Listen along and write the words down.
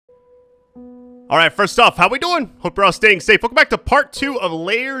All right, first off, how we doing? Hope you're all staying safe. Welcome back to part 2 of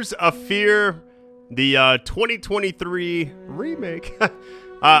Layers of Fear, the 2023 remake.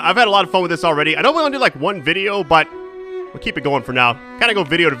 I've had a lot of fun with this already. I know we only did like one video, but we'll keep it going for now. Kind of go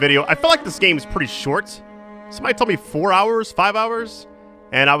video to video. I feel like this game is pretty short. Somebody told me 4 hours, 5 hours,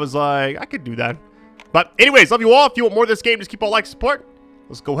 and I was like, I could do that. But anyways, love you all. If you want more of this game, just keep all like support.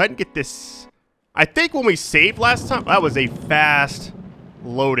 Let's go ahead and get this. I think when we saved last time, that was a fast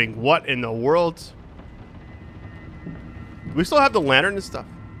loading. What in the world? Do we still have the lantern and stuff?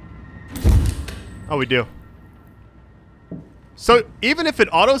 Oh, we do. So even if it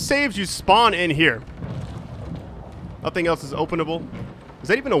auto-saves, you spawn in here. Nothing else is openable. Is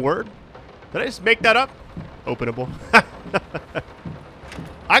that even a word? Did I just make that up? Openable.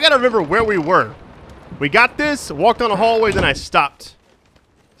 I gotta remember where we were. We got this, walked down a hallway, then I stopped.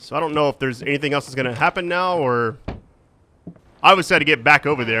 So I don't know if there's anything else that's gonna happen now, or... I was sad to get back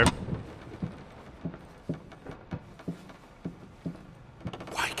over there.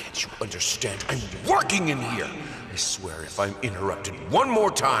 Why can't you understand? I'm working in here. I swear if I'm interrupted one more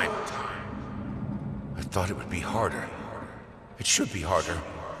time. I thought it would be harder. It should be harder.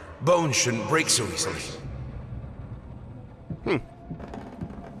 Bones shouldn't break so easily.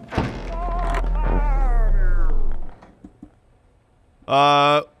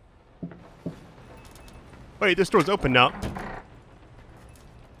 Wait, this door's open now.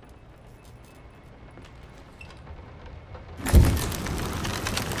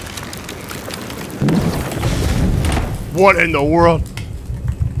 What in the world?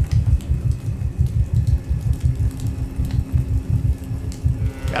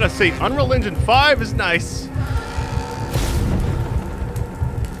 Gotta say, Unreal Engine 5 is nice.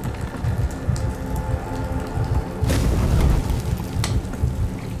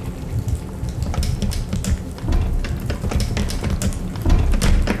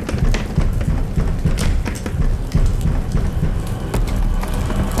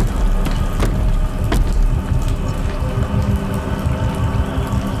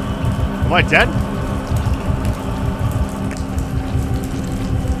 Am I dead?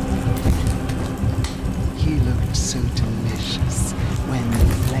 He looked so delicious when the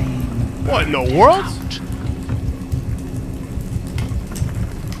flame. What in the world?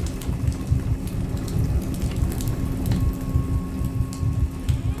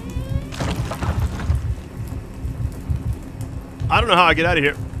 I don't know how I get out of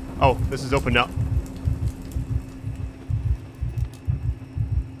here. Oh, this is open now.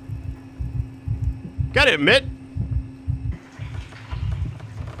 Gotta admit,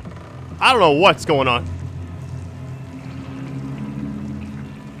 I don't know what's going on.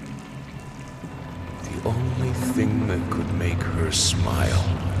 The only thing that could make her smile.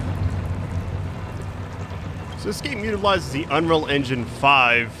 So this game utilizes the Unreal Engine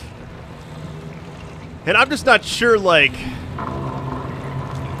 5. And I'm just not sure, like... I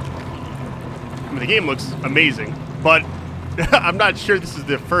mean, the game looks amazing, but I'm not sure this is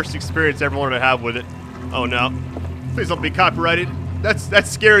the first experience everyone would have with it. Oh no. Please don't be copyrighted. That's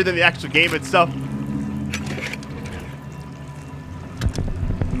scarier than the actual game itself. I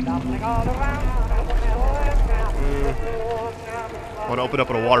want to open up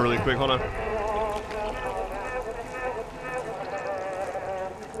in the water really quick. Hold on.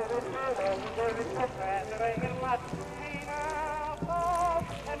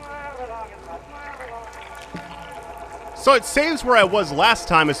 So it saves where I was last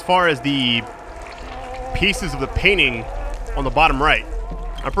time as far as the pieces of the painting on the bottom right.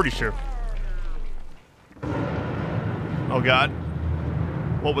 I'm pretty sure. Oh god.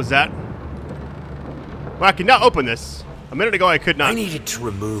 What was that? Well, I can now open this. A minute ago I could not. I needed to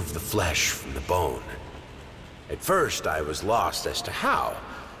remove the flesh from the bone. At first I was lost as to how,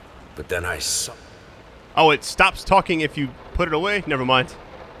 but then I saw... Oh, it stops talking if you put it away? Never mind.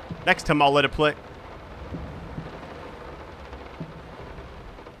 Next time I'll let it play.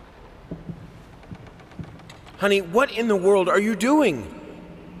 Honey, what in the world are you doing?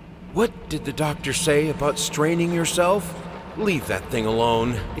 What did the doctor say about straining yourself? Leave that thing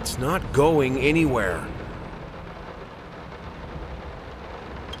alone. It's not going anywhere.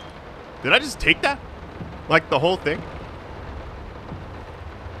 Did I just take that? Like the whole thing?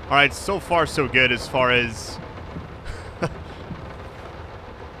 Alright, so far so good as far as...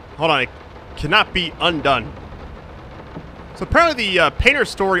 Hold on, it cannot be undone. So apparently the painter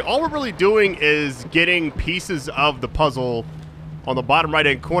story, all we're really doing is getting pieces of the puzzle on the bottom right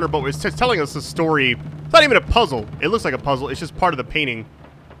hand corner, but it's just telling us the story. It's not even a puzzle. It looks like a puzzle. It's just part of the painting.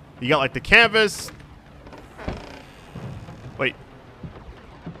 You got like the canvas. Wait.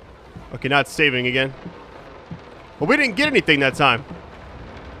 Okay, now it's saving again. Well, we didn't get anything that time.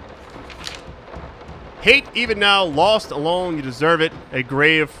 Hate even now, lost alone, you deserve it. A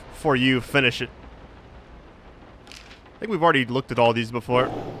grave for you, finish it. I think we've already looked at all these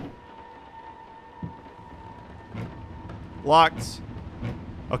before. Locked.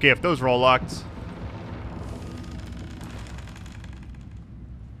 Okay, if those were all locked.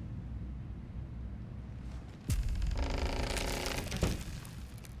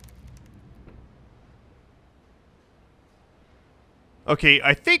 Okay,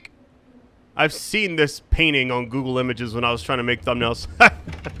 I think I've seen this painting on Google Images when I was trying to make thumbnails.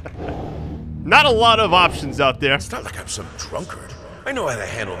 Not a lot of options out there. It's not like I'm some drunkard. I know how to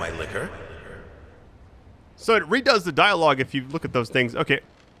handle my liquor. So it redoes the dialogue if you look at those things. Okay.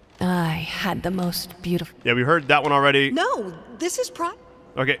 I had the most beautiful... Yeah, we heard that one already. No, this is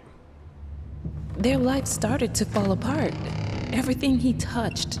Okay. Their life started to fall apart. Everything he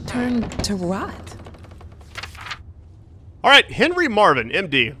touched turned to rot. All right, Henry Marvin,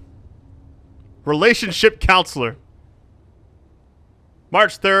 MD. Relationship counselor.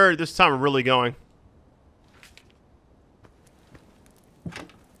 March 3rd, this time we're really going.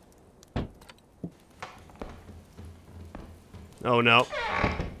 Oh no.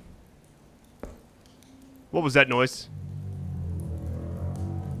 What was that noise?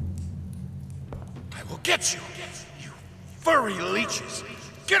 I will get you, you furry leeches.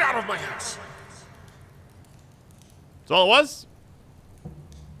 Get out of my house. That's all it was?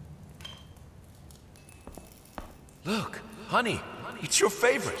 Look, honey, it's your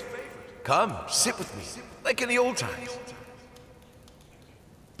favorite. Come, sit with me, like in the old times.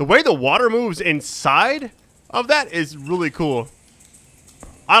 The way the water moves inside of that is really cool.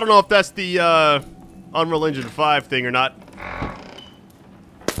 I don't know if that's the Unreal Engine 5 thing or not.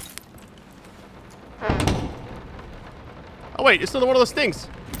 Oh wait, it's another one of those things.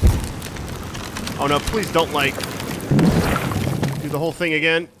 Oh no, please don't like do the whole thing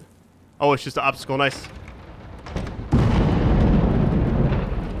again. Oh, it's just an obstacle, nice.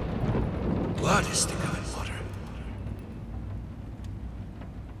 Blood is thicker than water.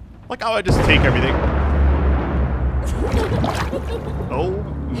 Like how I just take everything. Oh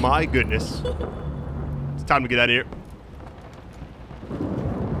my goodness. It's time to get out of here.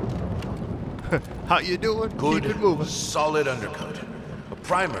 How you doing? Good, Keep it moving. solid undercoat. A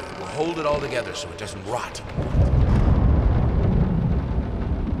primer that will hold it all together so it doesn't rot.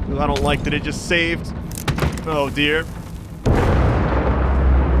 Ooh, I don't like that it just saved. Oh dear.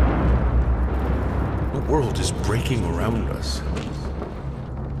 The world is breaking around us.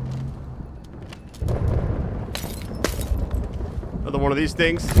 Another one of these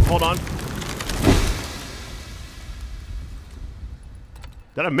things. Hold on.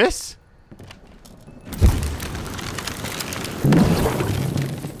 Did I miss?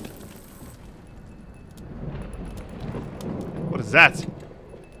 What is that?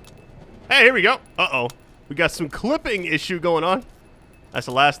 Hey, here we go. Uh-oh. We got some clipping issue going on. That's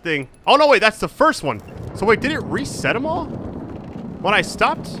the last thing. Oh, no, wait. That's the first one. So, wait. Did it reset them all? When I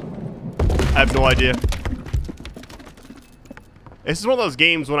stopped? I have no idea. This is one of those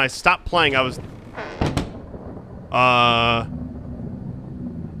games when I stopped playing, I was...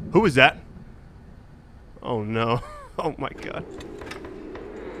 Who is that? Oh, no. Oh, my God.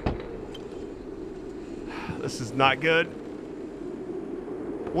 This is not good.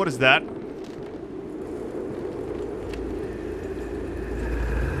 What is that?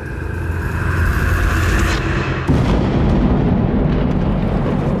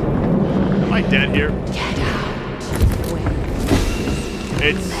 Am I dead here? Get out.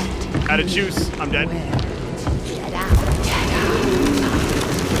 It's out of juice. I'm dead. Get out. Get out.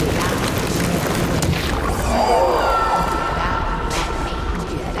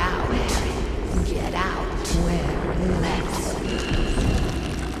 Get out. Get out. Where? Let's.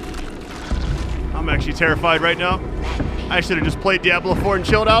 I'm actually terrified right now. I should have just played Diablo 4 and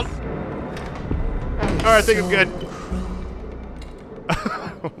chilled out. Alright, I think I'm good.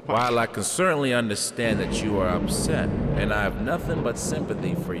 While I can certainly understand that you are upset, and I have nothing but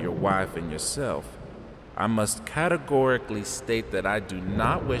sympathy for your wife and yourself, I must categorically state that I do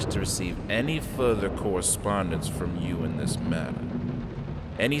not wish to receive any further correspondence from you in this matter.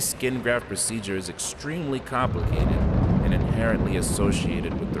 Any skin graft procedure is extremely complicated and inherently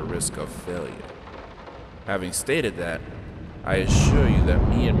associated with the risk of failure. Having stated that, I assure you that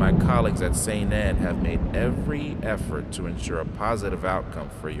me and my colleagues at St. Anne have made every effort to ensure a positive outcome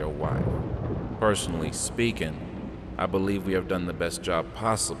for your wife. Personally speaking, I believe we have done the best job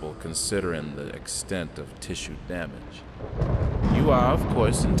possible considering the extent of tissue damage. You are, of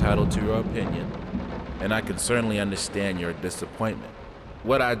course, entitled to your opinion, and I can certainly understand your disappointment.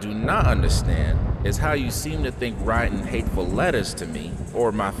 What I do not understand is how you seem to think writing hateful letters to me,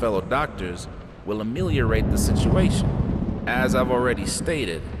 or my fellow doctors, will ameliorate the situation. As I've already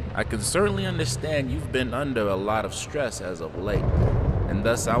stated, I can certainly understand you've been under a lot of stress as of late, and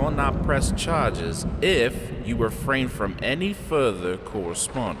thus I will not press charges if you refrain from any further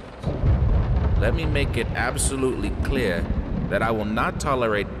correspondence. Let me make it absolutely clear that I will not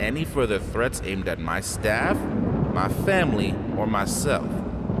tolerate any further threats aimed at my staff, my family, or myself.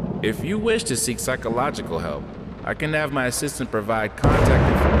 If you wish to seek psychological help, I can have my assistant provide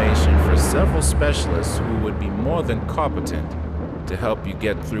contact information for several specialists who would be more than competent to help you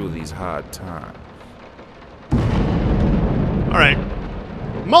get through these hard times. Alright.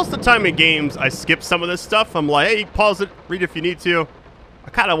 Most of the time in games, I skip some of this stuff. I'm like, hey, pause it, read if you need to. I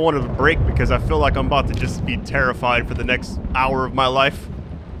kind of wanted a break because I feel like I'm about to just be terrified for the next hour of my life.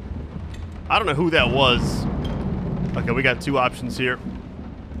 I don't know who that was. Okay, we got two options here.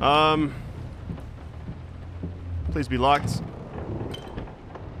 Please be locked.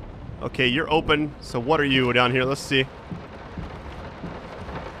 Okay, you're open. So what are you down here? Let's see.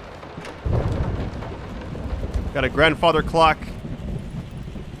 Got a grandfather clock.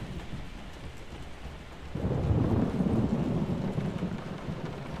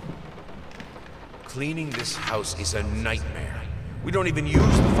 Cleaning this house is a nightmare. We don't even use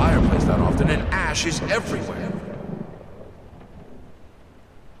the fireplace that often, and ash is everywhere.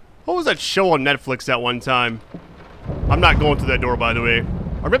 What was that show on Netflix at one time? I'm not going through that door, by the way.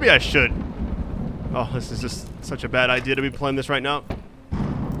 Or maybe I should. Oh, this is just such a bad idea to be playing this right now.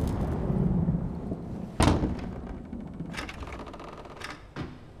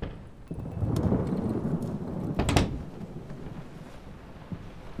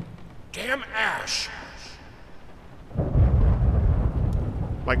 Damn ash!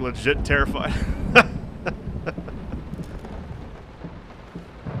 Like legit terrified.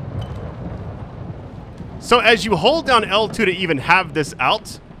 So as you hold down L2 to even have this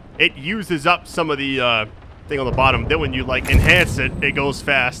out, it uses up some of the thing on the bottom. Then when you like enhance it, it goes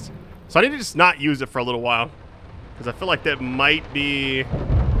fast. So I need to just not use it for a little while, because I feel like that might be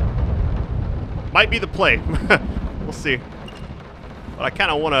the play. We'll see. But I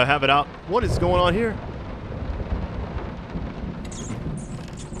kind of want to have it out. What is going on here?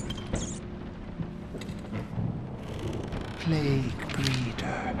 Plague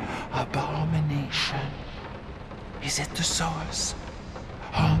breeder, abomination. Is it the source?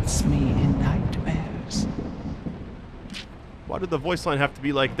 Haunts me in nightmares. Why did the voice line have to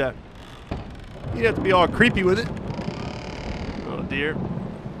be like that? You'd have to be all creepy with it. Oh dear.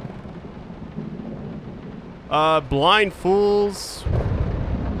 Blind fools.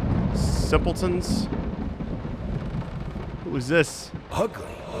 Simpletons. Who is this? Ugly.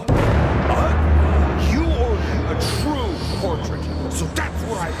 Ugly? You ordered a true portrait, so that's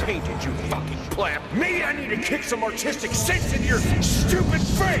what I painted, you fucking pleb. Maybe I need to kick some artistic sense in your stupid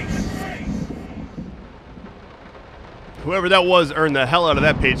face! Whoever that was earned the hell out of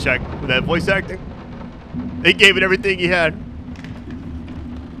that paycheck with that voice acting. They gave it everything he had.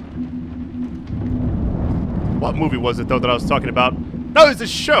 What movie was it, though, that I was talking about? No, it was a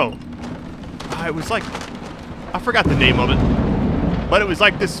show. It was like... I forgot the name of it. But it was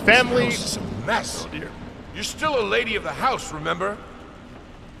like this family... This house is a mess. Oh, dear. You're still a lady of the house, remember?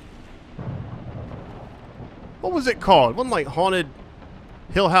 What was it called? It wasn't like Haunted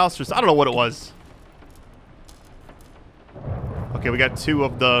Hill House or something. I don't know what it was. Okay, we got two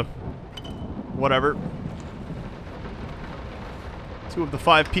of the... whatever. Two of the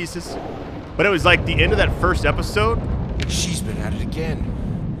 5 pieces. But it was like the end of that first episode. She's been at it again.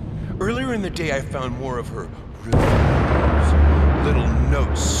 Earlier in the day, I found more of her reviews. Little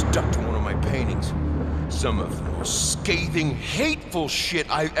notes stuck to one of my paintings. Some of the most scathing, hateful shit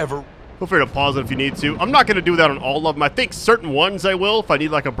I've ever... Feel free to pause it if you need to. I'm not going to do that on all of them. I think certain ones I will if I need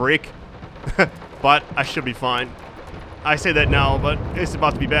like a break. But I should be fine. I say that now, but it's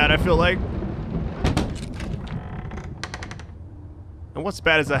about to be bad, I feel like. And what's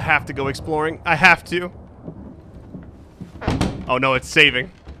bad is I have to go exploring. I have to. Oh no, it's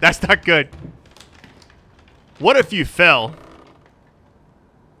saving. That's not good. What if you fell?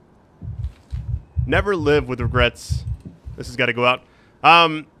 Never live with regrets. This has got to go out.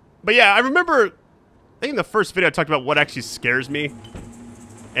 But yeah, I remember, I think in the first video I talked about what actually scares me.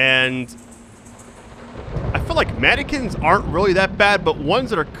 And I feel like mannequins aren't really that bad, but ones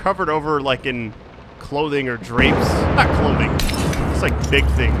that are covered over like in clothing or drapes. Not clothing. It's like big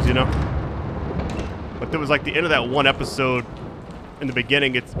things, you know? But there was like the end of that one episode in the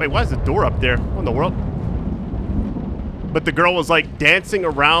beginning. It's, wait, why is the door up there? What in the world? But the girl was like dancing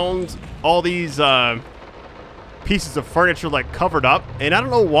around all these pieces of furniture like covered up. And I don't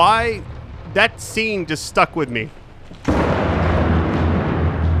know why that scene just stuck with me.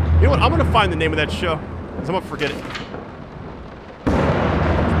 You know what? I'm gonna find the name of that show. 'Cause I'm gonna forget it.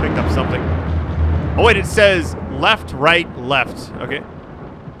 Picked up something. Oh wait, it says left, right, left. Okay.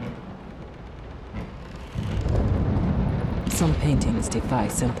 Some paintings defy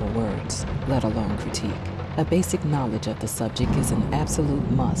simple words, let alone critique. A basic knowledge of the subject is an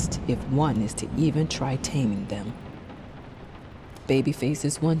absolute must if one is to even try taming them. Babyface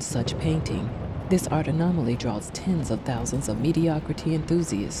is one such painting. This art anomaly draws tens of thousands of mediocrity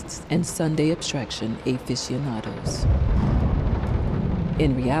enthusiasts and Sunday abstraction aficionados.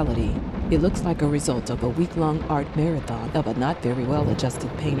 In reality, it looks like a result of a week-long art marathon of a not very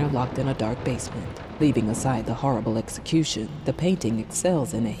well-adjusted painter locked in a dark basement. Leaving aside the horrible execution, the painting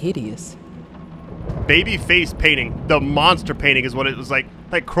excels in a hideous... Baby face painting. The monster painting is what it was like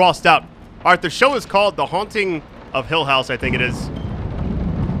crossed out. Alright, the show is called The Haunting of Hill House, I think it is.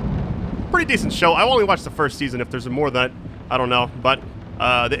 Pretty decent show. I only watched the first season. If there's more than that, I don't know. But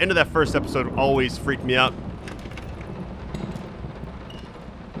the end of that first episode always freaked me out.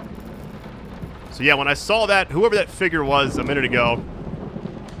 So yeah, when I saw that, whoever that figure was a minute ago,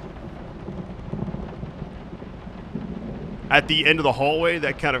 at the end of the hallway,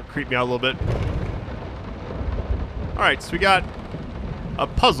 that kind of creeped me out a little bit. Alright, so we got a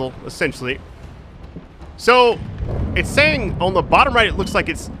puzzle, essentially. So, it's saying on the bottom right, it looks like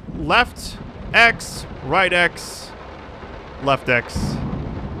it's left X, right X, left X.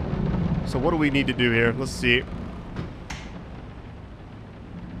 So what do we need to do here? Let's see.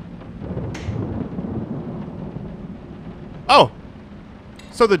 Oh!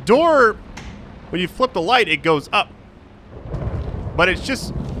 So the door, when you flip the light, it goes up. But it's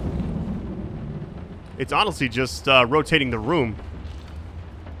just... It's honestly just rotating the room.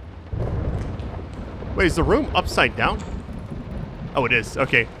 Wait, is the room upside down? Oh, it is.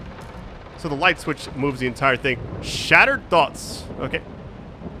 Okay. So the light switch moves the entire thing. Shattered thoughts. Okay.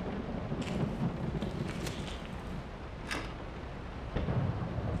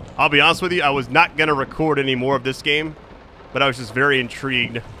 I'll be honest with you, I was not going to record any more of this game, but I was just very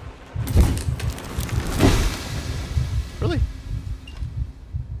intrigued. Really?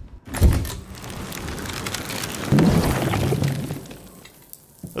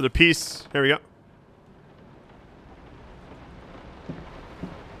 Another piece. Here we go.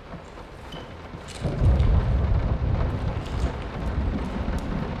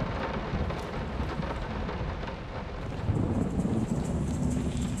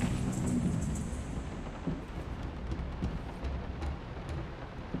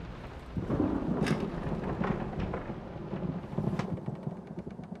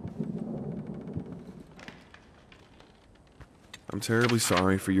 I'm terribly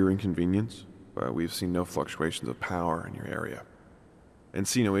sorry for your inconvenience, but we've seen no fluctuations of power in your area, and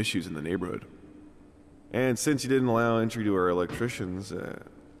see no issues in the neighborhood. And since you didn't allow entry to our electricians,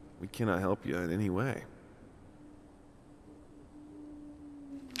 we cannot help you in any way.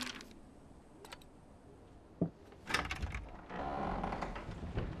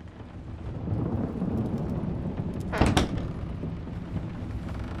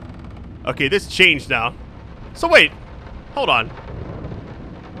 Okay, this changed now. So wait, hold on.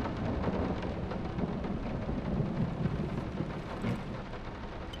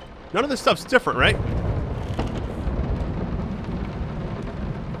 None of this stuff's different, right?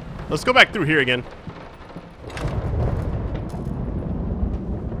 Let's go back through here again.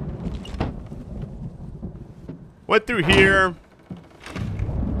 Went through here.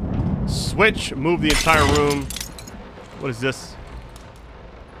 Switch, move the entire room. What is this?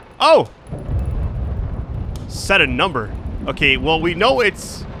 Oh! Set a number. Okay, well, we know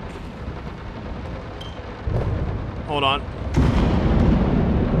it's... Hold on.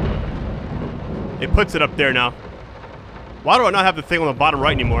 It puts it up there now. Why do I not have the thing on the bottom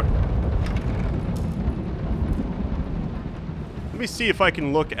right anymore? Let me see if I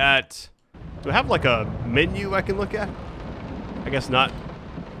can look at... Do I have like a menu I can look at? I guess not.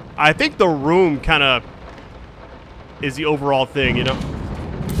 I think the room kind of is the overall thing, you know?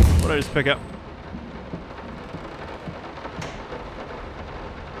 What did I just pick up?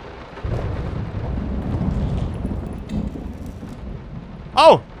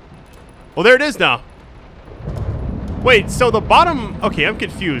 Oh! Well, there it is now. Wait, so the bottom... Okay, I'm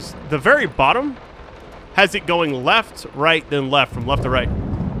confused. The very bottom has it going left, right, then left, from left to right.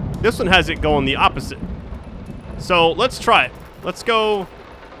 This one has it going the opposite. So, let's try it. Let's go...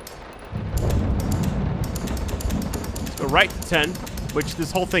 Let's go right to 10, which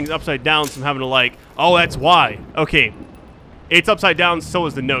this whole thing's upside down, so I'm having to like... Oh, that's why. Okay. It's upside down, so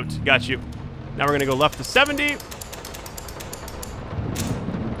is the note. Got you. Now we're going to go left to 70.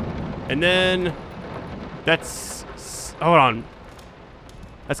 And then... That's... Hold on.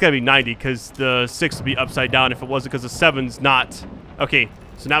 That's gotta be 90 because the 6 would be upside down if it wasn't because the 7's not. Okay,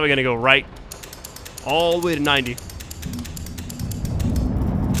 so now we're gonna go right all the way to 90.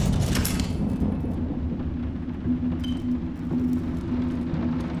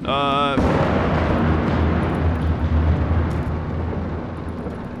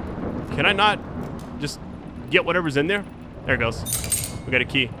 Can I not just get whatever's in there? There it goes. We got a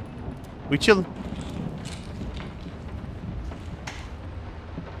key. We chillin'.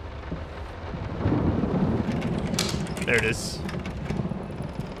 There it is.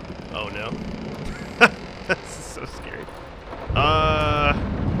 Oh no. This is so scary.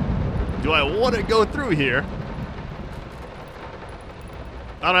 Do I want to go through here?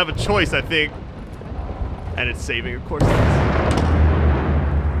 I don't have a choice, I think. And it's saving, of course.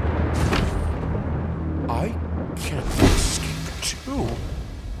 I can't escape too.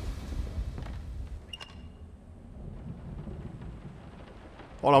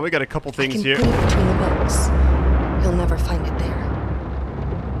 Hold on, we got a couple things I can here. put it between the books. He'll never find it there.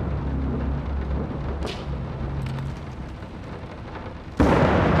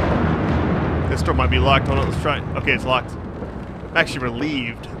 This door might be locked. Hold on, let's try it. Okay, it's locked. I'm actually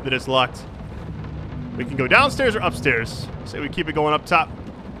relieved that it's locked. We can go downstairs or upstairs. Say we keep it going up top.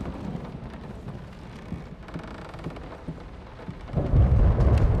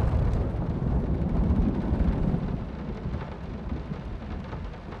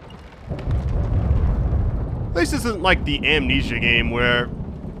 At least this isn't like the Amnesia game where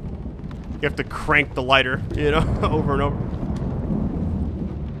you have to crank the lighter, you know, over and over.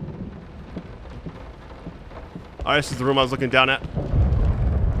 Alright, this is the room I was looking down at.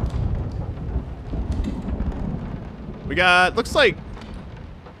 We got, looks like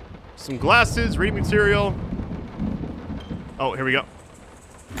some glasses, reading material. Oh, here we go.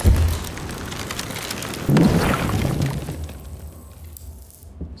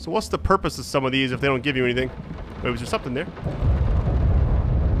 So what's the purpose of some of these if they don't give you anything? Wait, was there something there?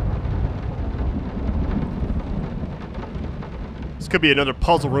 This could be another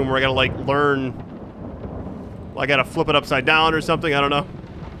puzzle room where I gotta like learn. Well, I gotta flip it upside down or something, I don't know.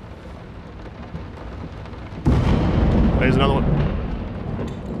 There's another one.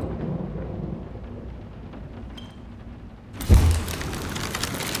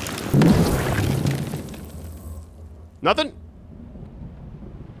 Nothing?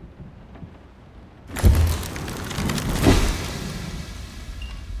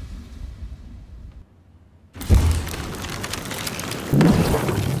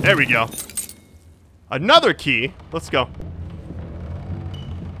 There we go. Another key. Let's go.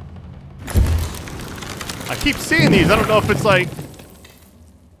 I keep seeing these. I don't know if it's like...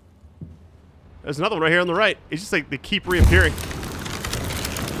 There's another one right here on the right. It's just like they keep reappearing.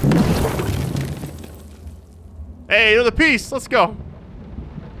 Hey, another piece. Let's go.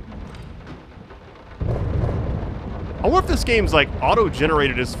 I wonder if this game's like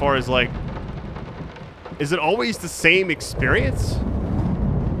auto-generated as far as like... Is it always the same experience?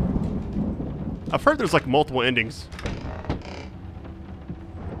 I've heard there's like multiple endings.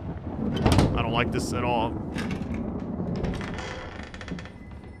 I don't like this at all.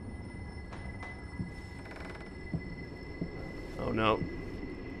 Oh no.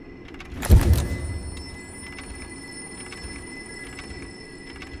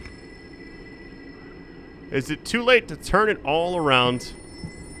 Is it too late to turn it all around?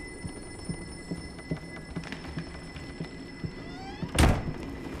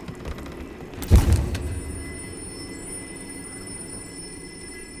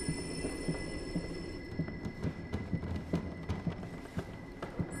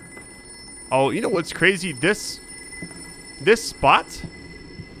 Oh, you know what's crazy? This spot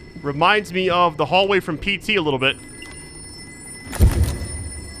reminds me of the hallway from PT a little bit.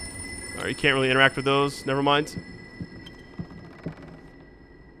 Alright, you can't really interact with those. Never mind.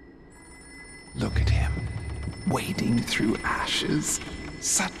 Look at him, wading through ashes.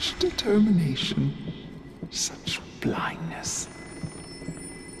 Such determination, such blindness.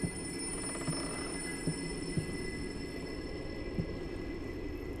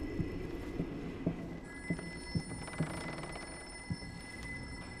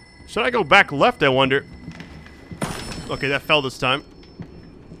 Should I go back left, I wonder? Okay, that fell this time.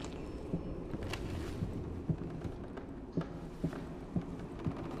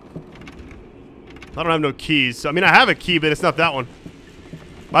 I don't have no keys. I mean, I have a key, but it's not that one.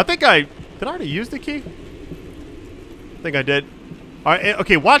 I think did I already use the key? I think I did. All right,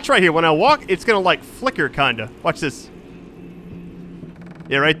 okay, watch right here. When I walk, it's gonna like flicker, kinda. Watch this.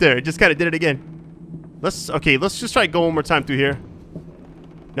 Yeah, right there. It just kind of did it again. Let's just try to go one more time through here.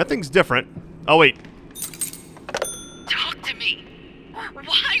 Nothing's different. Oh, wait. Talk to me.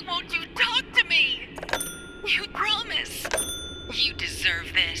 Why? won't you talk to me? You promise. You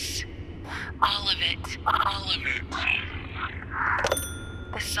deserve this. All of it. All of it.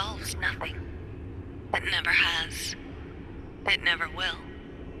 This solves nothing. It never has. It never will.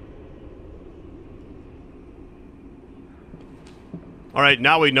 All right,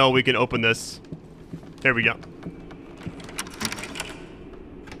 now we know we can open this. There we go.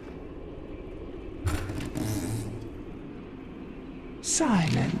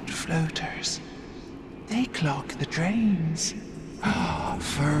 Silent floaters. They clog the drains. Ah,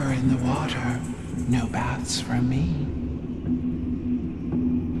 fur in the water. No baths for me.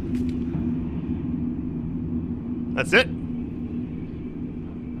 That's it?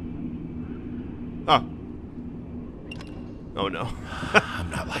 Oh. Oh no. I'm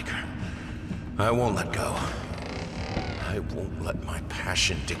not like her. I won't let go. I won't let my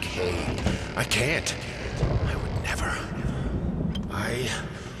passion decay. I can't. I would never. I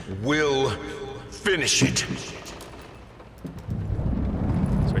will finish it. Is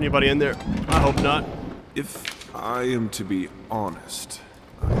there anybody in there? I hope not. If I am to be honest,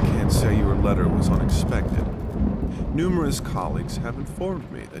 I can't say your letter was unexpected. Numerous colleagues have informed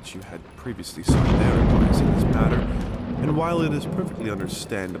me that you had previously sought their advice in this matter, and while it is perfectly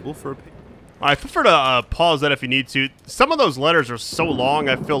understandable for a I prefer to pause that if you need to. Some of those letters are so long,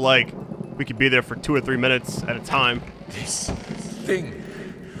 I feel like we could be there for 2 or 3 minutes at a time. This thing,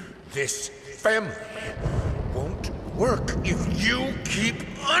 this family, won't work. If you keep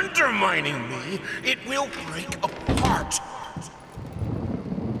undermining me, it will break apart.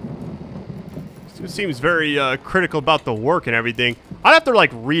 It seems very critical about the work and everything. I'd have to like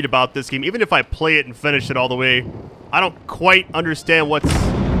read about this game, even if I play it and finish it all the way. I don't quite understand what's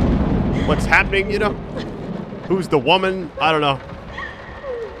happening, you know? Who's the woman? I don't know.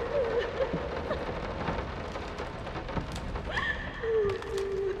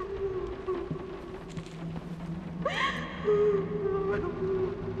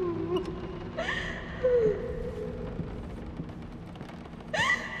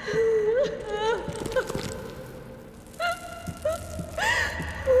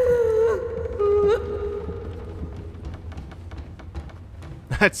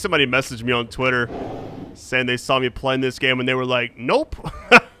 Had somebody message me on Twitter saying they saw me playing this game and they were like, nope.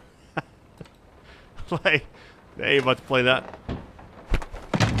 Like, they ain't about to play that.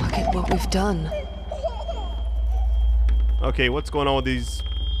 Look at what we've done. Okay, what's going on with these?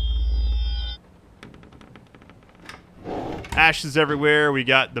 Ashes everywhere. We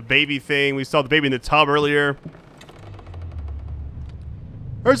got the baby thing. We saw the baby in the tub earlier.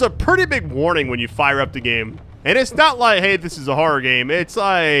 There's a pretty big warning when you fire up the game. And it's not like, hey, this is a horror game. It's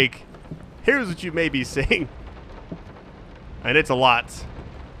like, here's what you may be seeing. And it's a lot.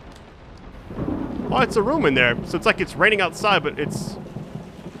 Oh, it's a room in there. So it's like it's raining outside, but it's...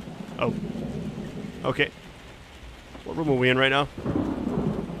 Oh. Okay. What room are we in right now?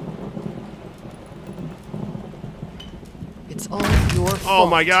 It's all your fault. Oh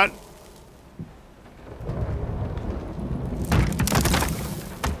my god.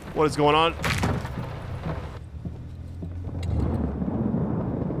 What is going on?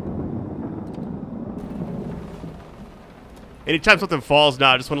 Anytime something falls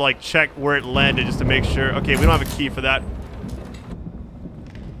now, I just want to like check where it landed just to make sure. Okay, we don't have a key for that.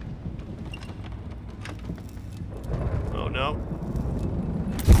 Oh no.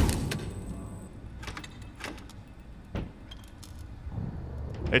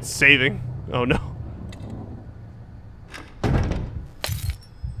 It's saving. Oh no.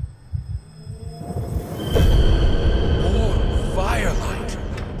 More firelight.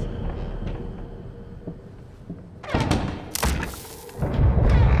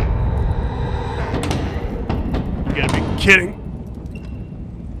 You gotta be kidding.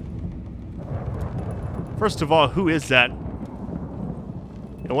 First of all, who is that?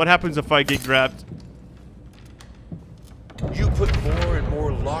 And what happens if I get grabbed? You put more and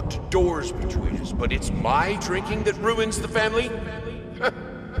more locked doors between us, but it's my drinking that ruins the family?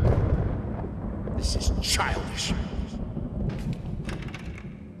 This is childish.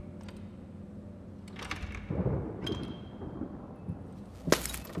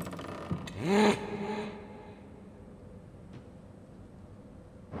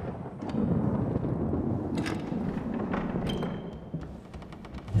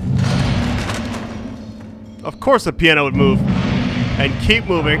 Of course the piano would move. And keep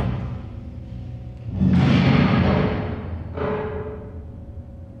moving.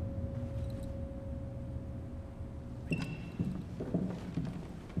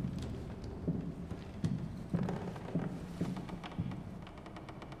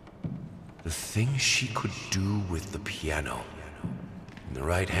 The things she could do with the piano. The the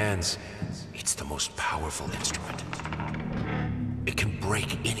right hands, it's the most powerful instrument. It can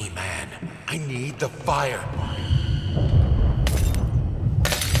break any man. I need the fire.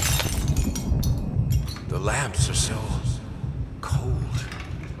 The lamps are so cold.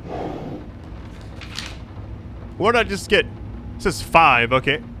 What did I just get? It says 5,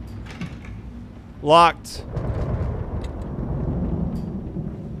 okay. Locked.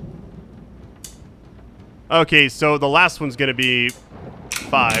 Okay, so the last one's gonna be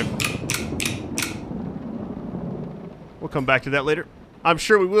 5. We'll come back to that later. I'm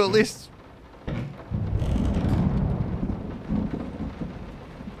sure we will at least.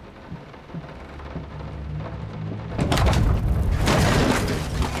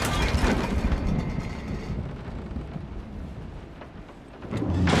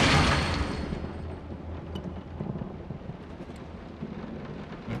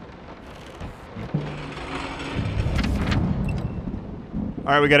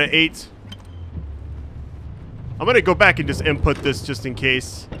 All right, we got an 8. I'm gonna go back and just input this just in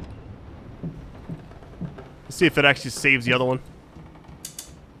case. Let's see if it actually saves the other one.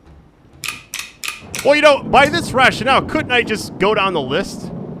 Well, you know, by this rationale, couldn't I just go down the list?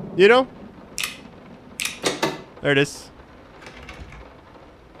 You know? There it is.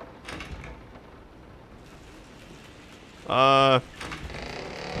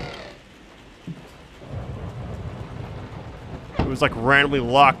 It was like randomly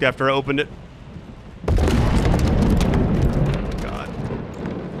locked after I opened it. God.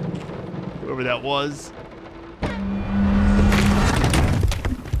 Whoever that was.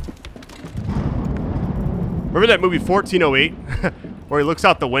 Remember that movie 1408? Where he looks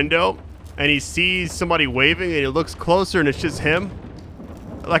out the window and he sees somebody waving and he looks closer and it's just him?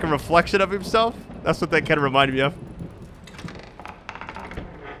 Like a reflection of himself? That's what that kind of reminded me of.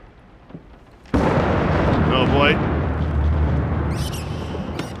 Oh boy.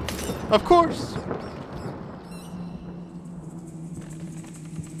 Of course.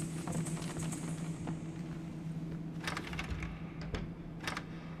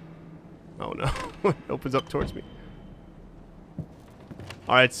 Oh no. It opens up towards me.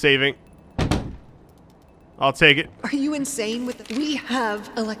 Alright, saving. I'll take it. Are you insane with the— We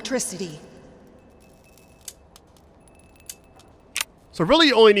have electricity. So really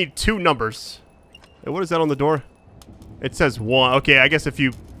you only need 2 numbers. And what is that on the door? It says 1. Okay, I guess if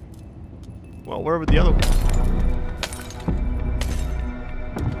you... Well, where would the other one?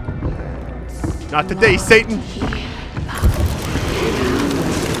 Not today, Satan.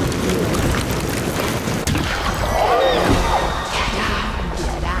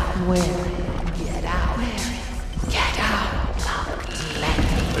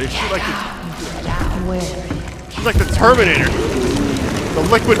 She's like the Terminator. The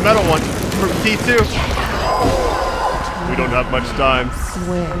liquid metal one from T2. We don't have much time.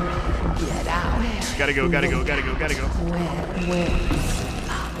 Gotta go, gotta go, gotta go, gotta go.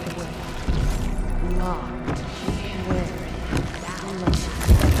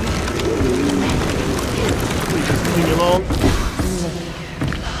 Please just leave me alone.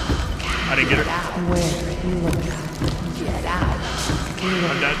 I didn't get her.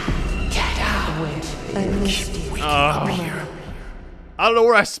 I'm dead. I don't know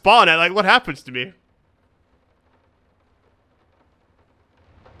where I spawn at. Like, what happens to me?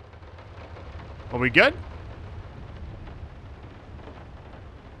 Are we good?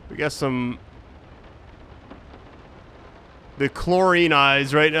 We got some... The chlorine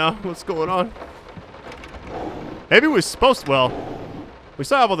eyes right now. What's going on? Maybe we're supposed to... Well, we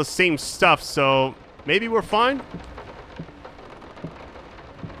still have all the same stuff, so maybe we're fine?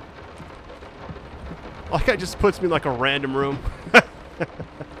 Like, it just puts me in like a random room.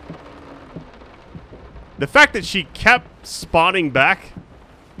 The fact that she kept spawning back...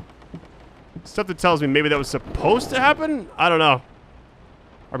 Stuff that tells me maybe that was supposed to happen? I don't know.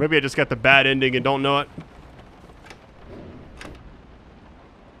 Or maybe I just got the bad ending and don't know it.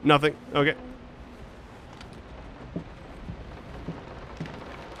 Nothing. Okay.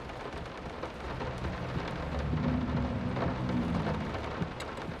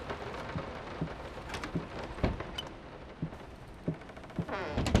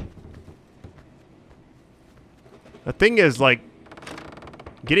 The thing is, like,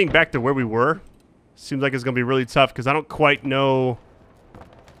 getting back to where we were seems like it's going to be really tough because I don't quite know...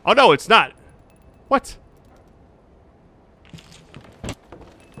 Oh, no, it's not. What?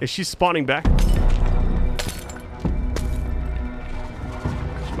 Is she spawning back?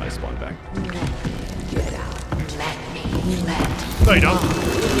 She might spawn back. No, you don't.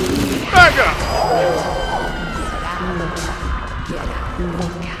 Back up!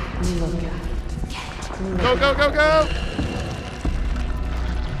 Go, go, go, go!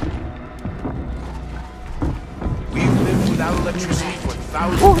 without electricity for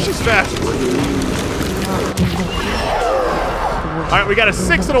thousands. Oh, she's fast. All right, we got a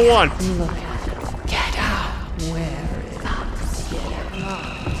 6 and a 1. Get out.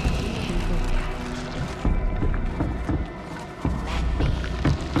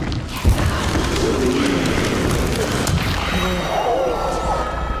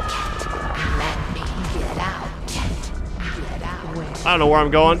 I don't know where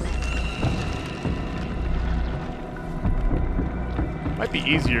I'm going. Might be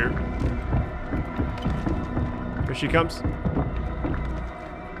easier. Here she comes.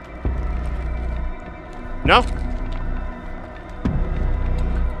 No?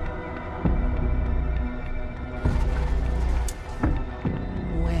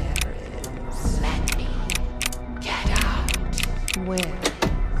 Where is? Let me get out. Where?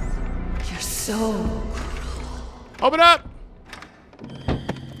 You're so. Open up!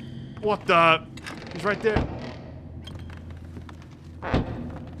 What the? He's right there.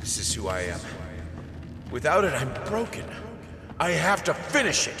 This is who I am. Without it, I'm broken. I have to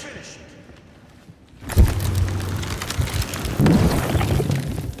finish it.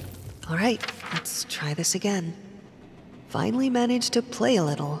 All right, let's try this again. Finally managed to play a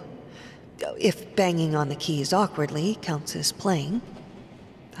little. If banging on the keys awkwardly counts as playing.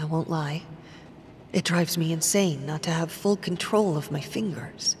 I won't lie. It drives me insane not to have full control of my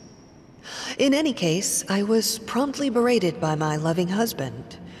fingers. In any case, I was promptly berated by my loving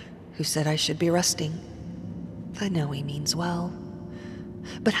husband, who said I should be resting. I know he means well.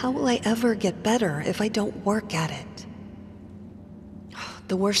 But how will I ever get better if I don't work at it?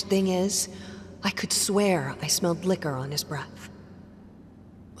 The worst thing is, I could swear I smelled liquor on his breath.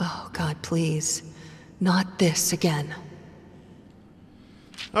 Oh, God, please. Not this again.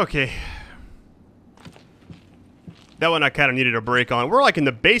 Okay. That one I kind of needed a break on. We're like in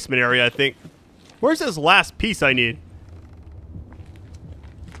the basement area, I think. Where's this last piece I need?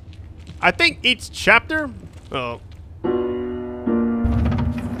 I think each chapter... Oh.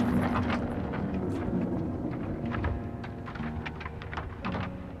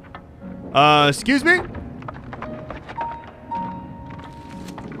 Excuse me?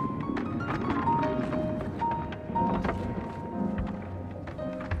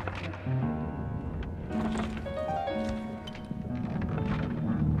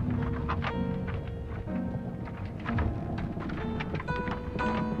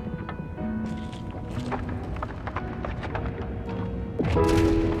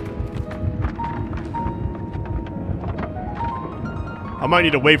 I might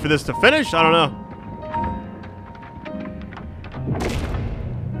need to wait for this to finish. I don't know.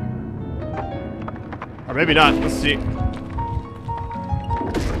 Or maybe not. Let's see.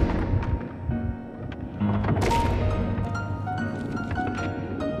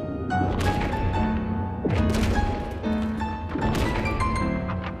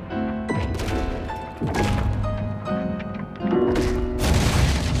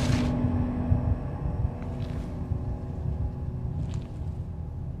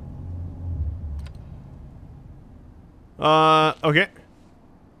 Okay.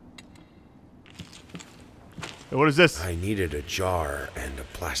 What is this? I needed a jar and a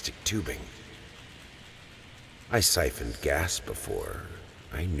plastic tubing. I siphoned gas before.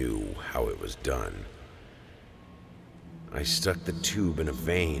 I knew how it was done. I stuck the tube in a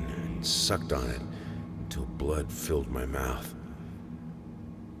vein and sucked on it until blood filled my mouth.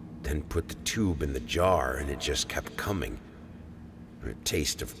 Then put the tube in the jar and it just kept coming. A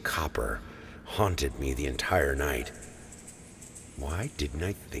taste of copper haunted me the entire night. Why didn't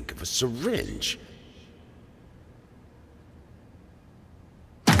I think of a syringe?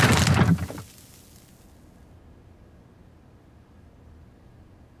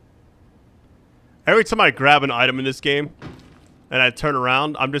 Every time I grab an item in this game and I turn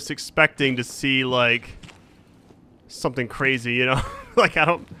around, I'm just expecting to see like something crazy, you know? Like I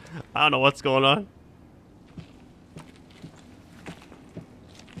don't know what's going on.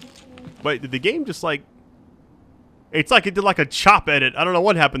 Wait, did the game just like... It's like it did like a chop edit. I don't know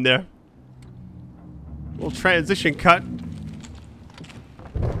what happened there. Little transition cut.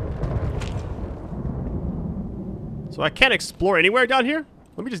 So I can't explore anywhere down here?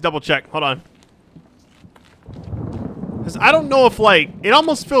 Let me just double check. Hold on. Because I don't know if like... It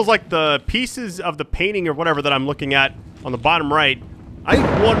almost feels like the pieces of the painting or whatever that I'm looking at on the bottom right. I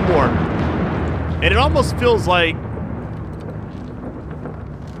need one more. And it almost feels like...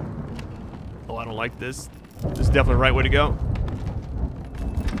 Oh, I don't like this. This is definitely the right way to go.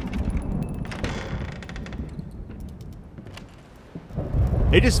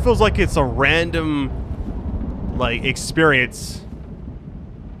 It just feels like it's a random, like, experience.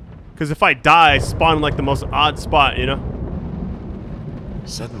 Because if I die, I spawn in, like, the most odd spot, you know?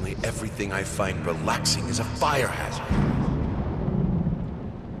 Suddenly, everything I find relaxing is a fire hazard.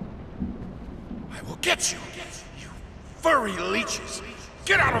 I will get you, you furry leeches!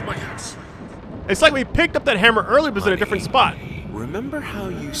 Get out of my house! It's like we picked up that hammer earlier, but it was in a different spot. Remember how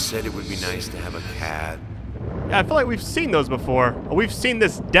you said it would be nice to have a cat? Yeah, I feel like we've seen those before. Or we've seen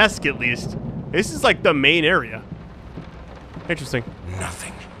this desk at least. This is like the main area. Interesting.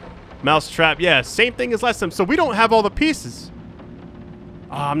 Nothing. Mousetrap, yeah, same thing as last time. So we don't have all the pieces.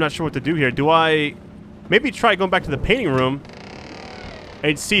 I'm not sure what to do here. Do I maybe try going back to the painting room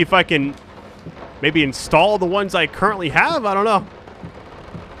and see if I can maybe install the ones I currently have? I don't know.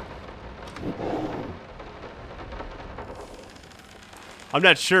 I'm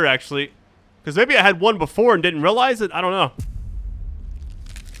not sure, actually. Because maybe I had one before and didn't realize it. I don't know.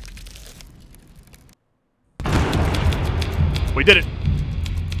 We did it.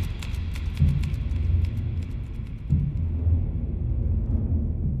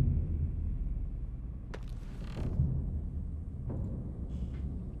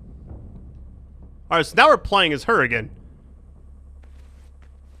 Alright, so now we're playing as her again.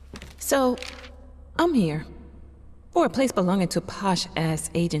 So, I'm here. For a place belonging to a posh-ass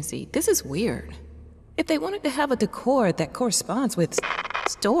agency. This is weird. If they wanted to have a decor that corresponds with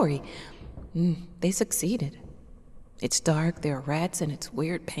story, they succeeded. It's dark, there are rats, and it's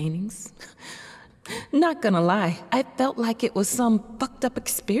weird paintings. Not gonna lie, I felt like it was some fucked up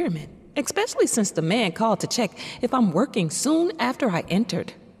experiment. Especially since the man called to check if I'm working soon after I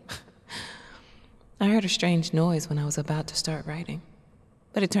entered. I heard a strange noise when I was about to start writing.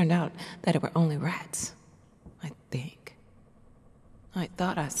 But it turned out that it were only rats. I think. I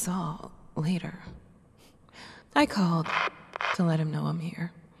thought I saw later. I called to let him know I'm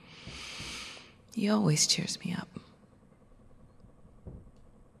here. He always cheers me up.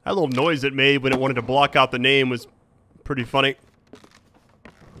 That little noise it made when it wanted to block out the name was pretty funny.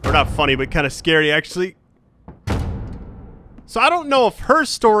 Or not funny, but kind of scary, actually. So I don't know if her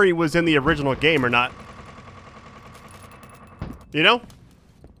story was in the original game or not. You know?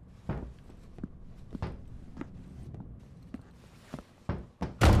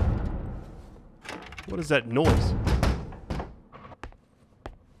 What is that noise?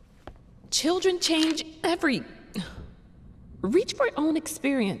 Children change Reach for your own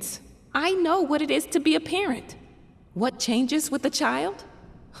experience. I know what it is to be a parent. What changes with a child?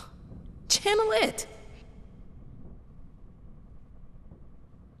 Channel it.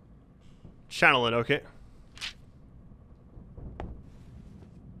 Channel it, okay.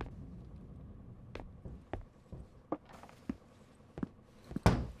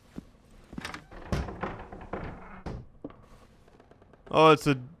 Oh, it's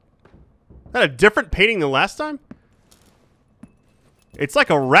a different painting than last time? It's like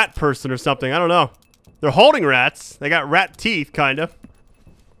a rat person or something. I don't know. They're holding rats. They got rat teeth, kind of.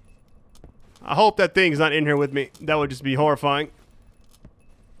 I hope that thing's not in here with me. That would just be horrifying.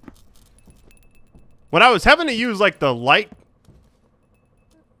 When I was having to use, like, the light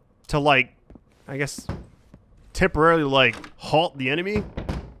to, like, I guess, temporarily, like, halt the enemy.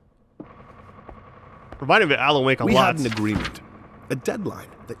 Reminded me of Alan Wake a lot. We had an agreement. A deadline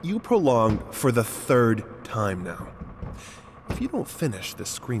that you prolonged for the 3rd time now. If you don't finish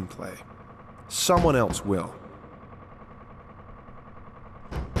this screenplay, someone else will.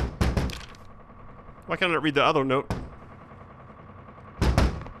 Why can't I read the other note?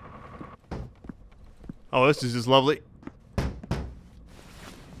 Oh, this is just lovely.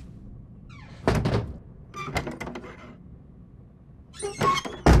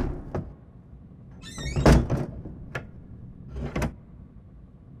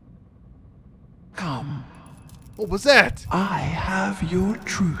 Come. What was that? I have your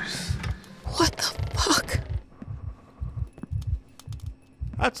truth. What the fuck?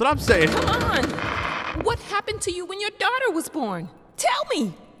 That's what I'm saying. Come on! What happened to you when your daughter was born? Tell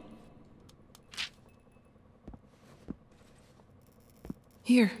me!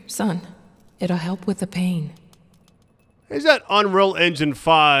 Here, son. It'll help with the pain. Is that Unreal Engine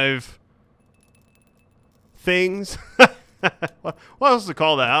 5 things? What else to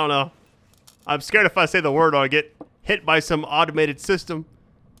call that? I don't know. I'm scared if I say the word I'll get hit by some automated system.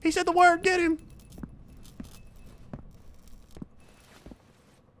 He said the word, get him!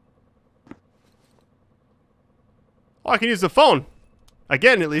 Oh, I can use the phone.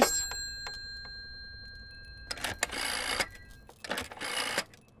 Again, at least.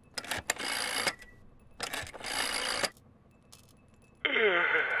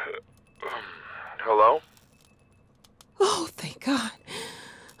 Hello? Oh, thank God.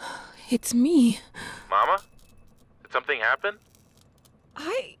 It's me. Mama? Did something happen?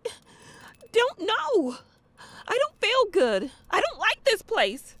 I don't know. I don't feel good. I don't like this this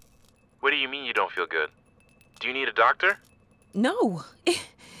place. What do you mean you don't feel good? Do you need a doctor? No,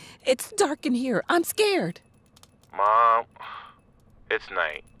 it's dark in here. I'm scared. Mom, it's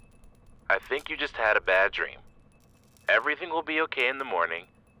night. I think you just had a bad dream. Everything will be okay in the morning.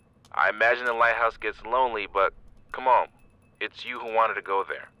 I imagine the lighthouse gets lonely, but come on. It's you who wanted to go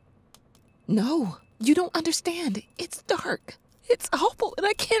there. No, you don't understand. It's dark. It's awful, and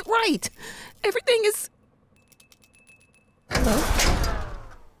I can't write. Everything is... Hello?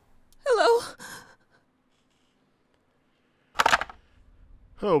 Hello?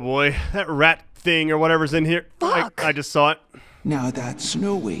 Oh boy, that rat thing or whatever's in here. Fuck. I just saw it. Now that's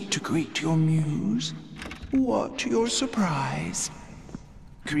no way to greet your muse. What your surprise?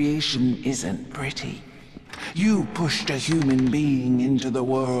 Creation isn't pretty. You pushed a human being into the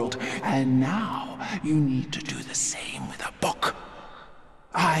world, and now you need to do the same with a book.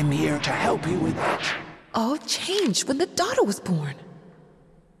 I'm here to help you with that. All changed when the daughter was born.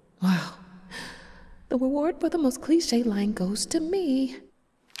 Wow. The reward for the most cliche line goes to me.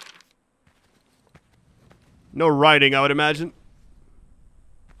 No writing, I would imagine.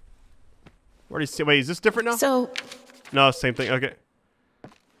 Where do you see? Wait, is this different now? So, No, same thing. Okay.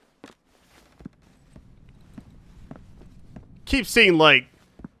 Keep seeing, like,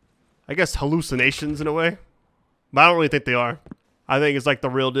 I guess hallucinations in a way. But I don't really think they are. I think it's like the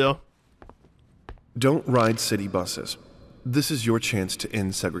real deal. Don't ride city buses. This is your chance to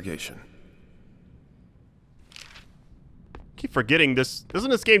end segregation. Keep forgetting this.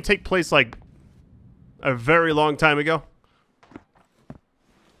 Doesn't this game take place like a very long time ago?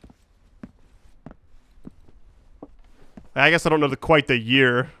 I guess I don't know quite the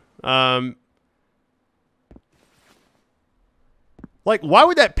year. Like, why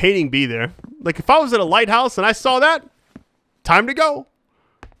would that painting be there? Like, if I was at a lighthouse and I saw that, time to go.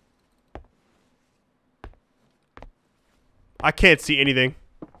 I can't see anything.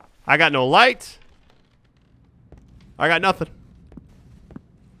 I got no light. I got nothing.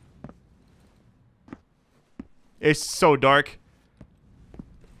 It's so dark.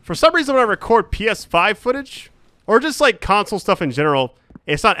 For some reason, when I record PS5 footage, or just like console stuff in general,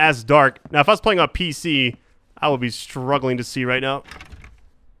 it's not as dark. Now, if I was playing on PC, I would be struggling to see right now.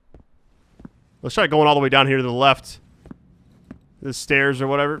 Let's try going all the way down here to the left. The stairs or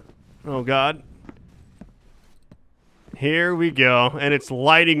whatever. Oh, God. Here we go. And it's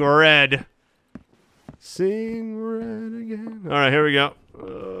lighting red. Sing red again. All right, here we go.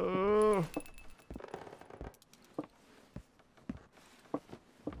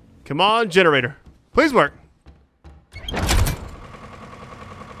 Come on, generator. Please work.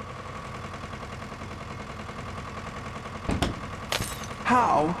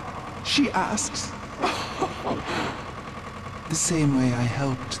 How? She asks. The same way I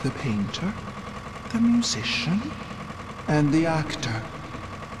helped the painter, the musician, and the actor.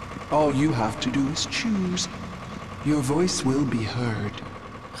 All you have to do is choose. Your voice will be heard.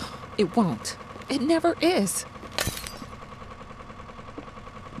 it won't. It never is.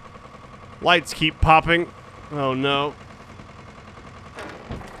 Lights keep popping. Oh, no.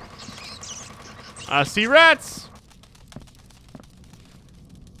 I see rats.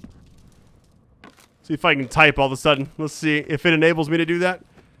 See if I can type all of a sudden. Let's see if it enables me to do that.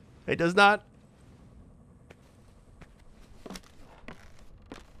 It does not.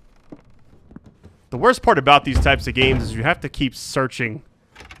 The worst part about these types of games is you have to keep searching.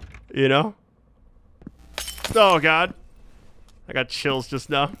 You know? Oh, God. I got chills just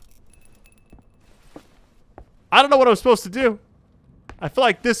now. I don't know what I'm supposed to do. I feel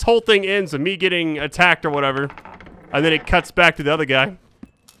like this whole thing ends with me getting attacked or whatever. And then it cuts back to the other guy.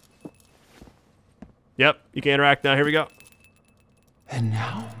 Yep, you can interact now. Here we go. And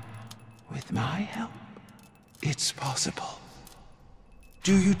now, with my help, it's possible.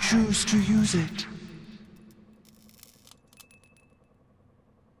 Do you choose to use it?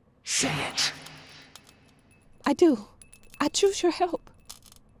 Say it. I do. I choose your help.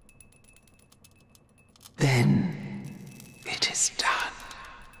 Then it is done.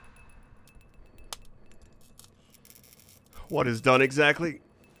 What is done exactly?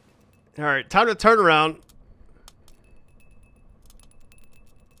 All right, time to turn around.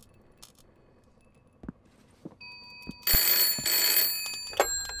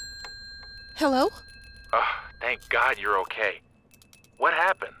 Hello? Thank God you're okay. What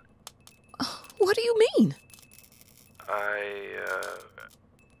happened? What do you mean?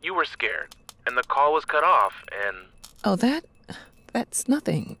 You were scared, and the call was cut off, and... Oh, that's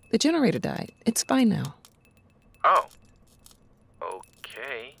nothing. The generator died. It's fine now. Oh.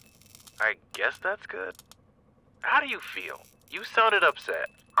 Okay. I guess that's good. How do you feel? You sounded upset.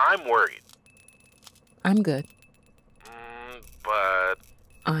 I'm worried. I'm good. but...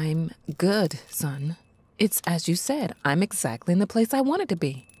 I'm good, son. It's as you said, I'm exactly in the place I wanted to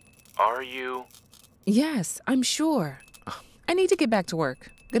be. Are you? Yes, I'm sure. I need to get back to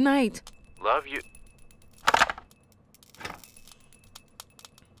work. Good night. Love you.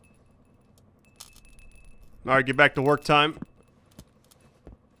 All right, get back to work time.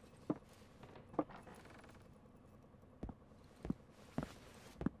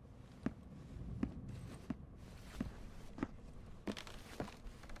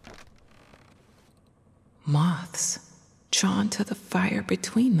 Moths, drawn to the fire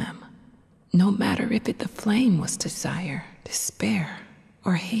between them, no matter if it the flame was desire, despair,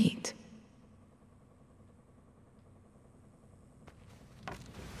 or hate.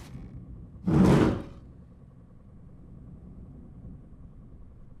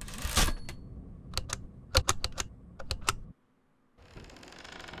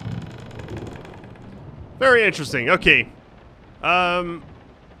 Very interesting. Okay. So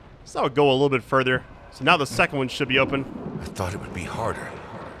I'll go a little bit further. So now the second one should be open. I thought it would be harder.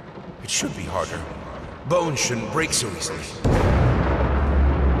 It should be harder. Bones shouldn't break so easily.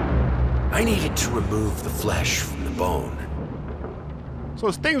 I needed to remove the flesh from the bone. So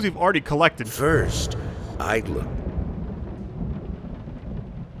it's things we've already collected. First, I'd look.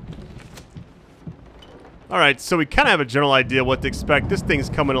 Alright, so we kind of have a general idea what to expect. This thing's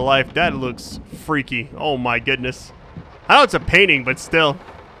coming to life. That looks freaky. Oh my goodness. I know it's a painting, but still.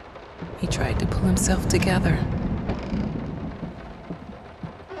 He tried to pull himself together.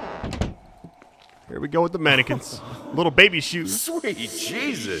 Here we go with the mannequins. Little baby shoes. Sweet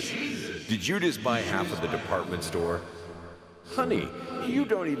Jesus! Did you just buy half of the department store? Honey, you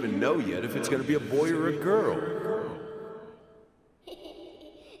don't even know yet if it's gonna be a boy or a girl.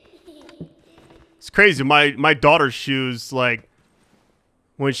 It's crazy. My daughter's shoes, like,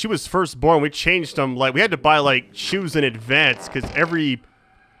 when she was first born, we changed them. Like, we had to buy, like, shoes in advance because every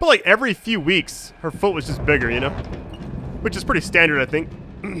few weeks, her foot was just bigger, you know? Which is pretty standard, I think.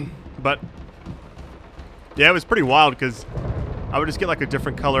 But, yeah, it was pretty wild because I would just get, like, a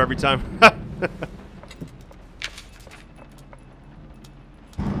different color every time.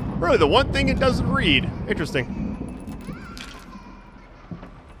 Really, the one thing it doesn't read. Interesting.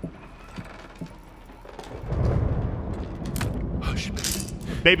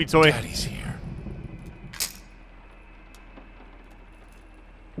 Baby toy. Daddy's here.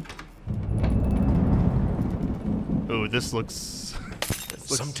 Ooh, this looks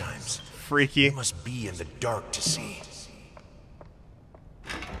Sometimes freaky. you must be in the dark to see.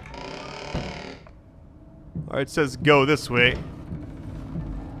 Alright, it says go this way.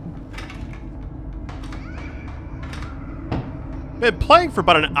 Been playing for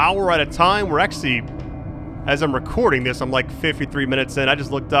about an hour at a time. We're actually, as I'm recording this, I'm like 53 minutes in. I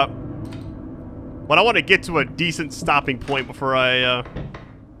just looked up. But I want to get to a decent stopping point before I,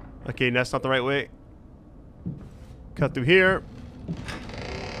 okay, that's not the right way. Cut through here.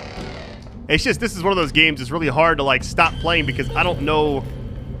 It's just, this is one of those games, it's really hard to, like, stop playing because I don't know,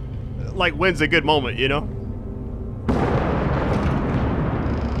 like, when's a good moment, you know?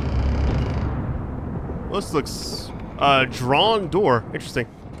 Well, this looks, drawn door. Interesting.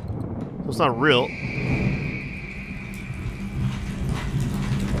 So it's not real.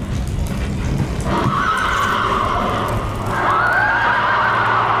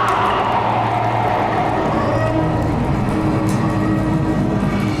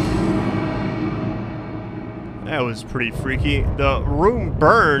 That was pretty freaky. The room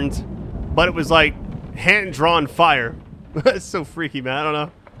burned, but it was like hand-drawn fire. That's so freaky, man. I don't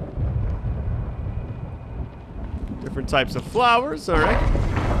know. Different types of flowers, all right.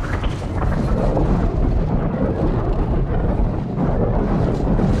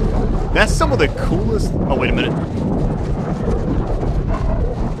 That's some of the coolest... Oh, wait a minute.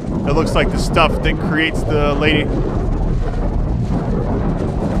 It looks like the stuff that creates the lady.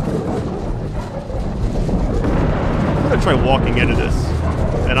 I'm gonna try walking into this,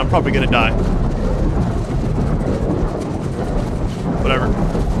 and I'm probably gonna die. Whatever.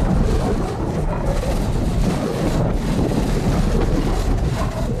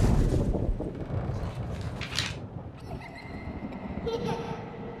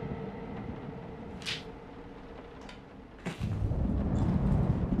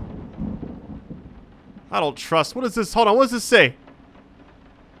 I don't trust. What is this? Hold on. What does this say?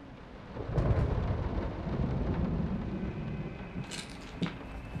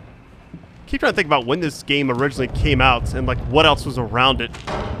 Keep trying to think about when this game originally came out and like what else was around it.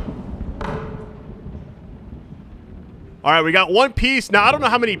 All right, we got one piece. Now, I don't know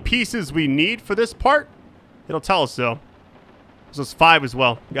how many pieces we need for this part. It'll tell us though. So it's 5 as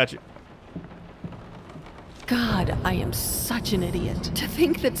well. Gotcha. God, I am such an idiot. To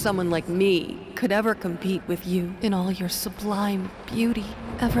think that someone like me could ever compete with you in all your sublime beauty,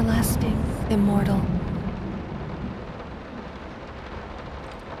 everlasting, immortal.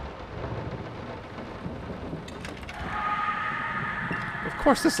 Of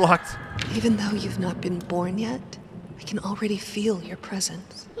course it's locked. Even though you've not been born yet, I can already feel your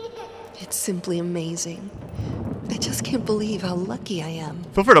presence. It's simply amazing. I just can't believe how lucky I am.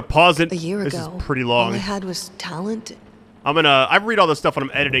 Feel free to pause it. A year This ago, is pretty long. all I had was talent. I read all this stuff when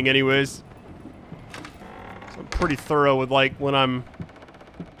I'm editing anyways. So I'm pretty thorough with like when I'm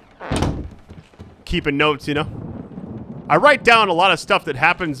keeping notes, you know? I write down a lot of stuff that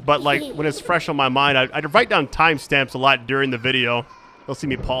happens, but like when it's fresh on my mind, I write down timestamps a lot during the video. You'll see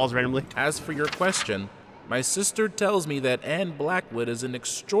me pause randomly. As for your question, my sister tells me that Anne Blackwood is an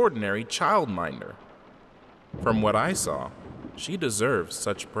extraordinary childminder. From what I saw, she deserves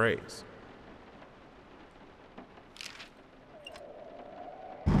such praise.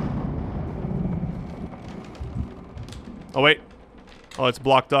 Oh, wait. Oh, it's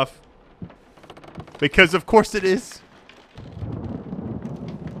blocked off. Because of course it is.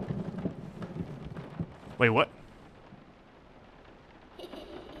 Wait, what?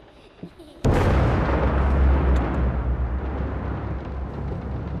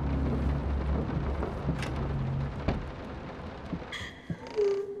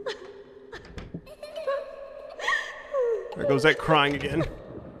 There goes that crying again.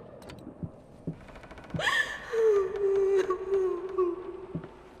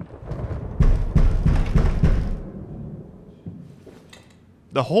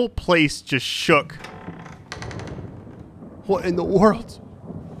 The whole place just shook. What in the world?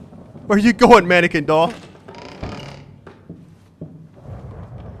 Where are you going, mannequin doll?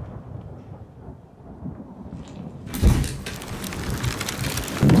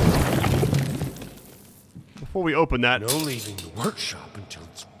 Before we open that, No leaving the workshop until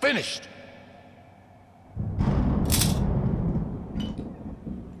it's finished.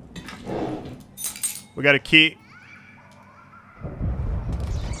 we got a key.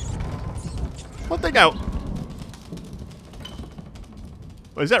 One thing out.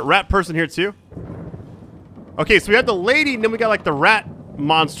 Oh, is that rat person here too? Okay, so we had the lady, and then we got like the rat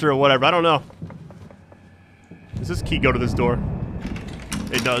monster or whatever. I don't know. Does this key go to this door?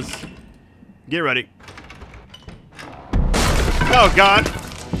 It does. Get ready. Oh God. The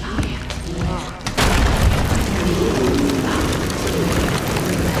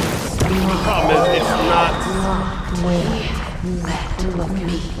problem is it's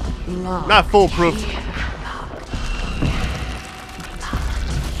not foolproof. I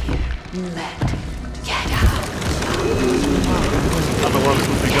don't know where I'm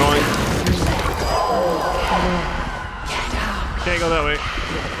supposed to be going. Can't go that way.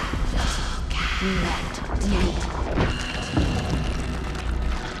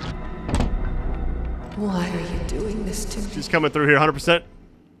 Why are you doing this to me? She's coming through here 100%.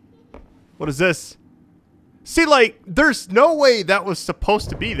 What is this? See, like, there's no way that was supposed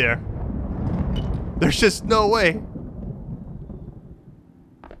to be there. There's just no way.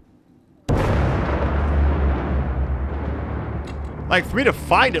 Like, for me to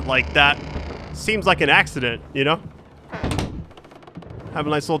find it like that seems like an accident, you know? Have a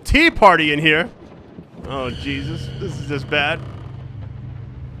nice little tea party in here. Oh, Jesus. This is just bad.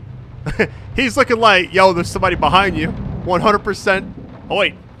 He's looking like, yo, there's somebody behind you. 100%. Oh,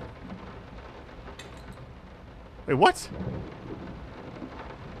 wait. Wait, what?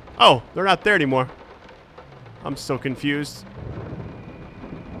 Oh, they're not there anymore. I'm so confused.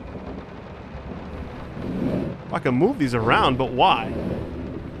 I can move these around, but why?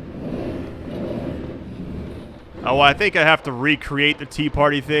 Oh, I think I have to recreate the tea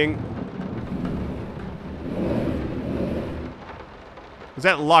party thing. Is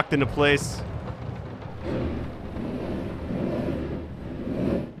that locked into place?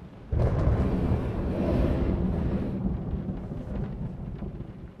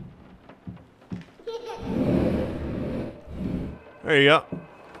 There you go.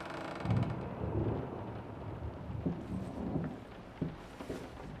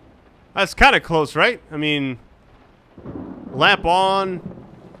 That's kind of close, right? I mean, lamp on.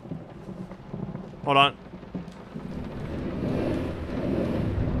 Hold on.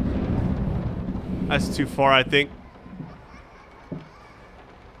 That's too far, I think.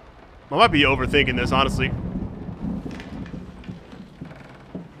 I might be overthinking this, honestly.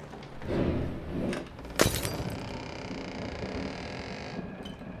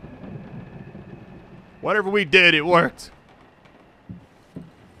 Whatever we did, it worked.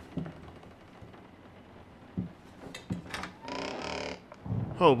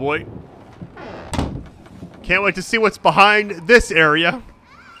 Oh boy. Can't wait to see what's behind this area.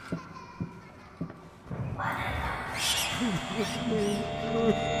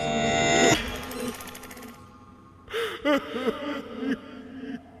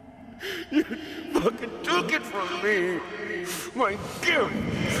 You fucking took it from me. My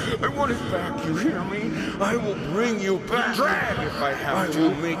gift. I want it back, you hear me? I will bring you back. Drag if I have to.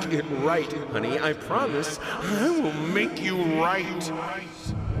 Make it right, honey. I promise. I will make you right.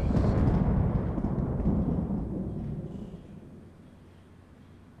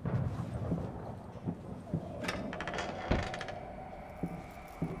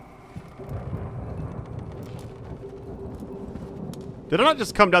 Did I not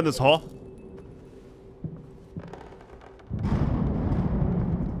just come down this hall?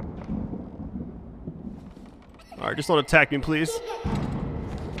 Alright, just don't attack me, please.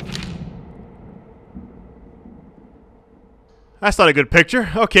 That's not a good picture.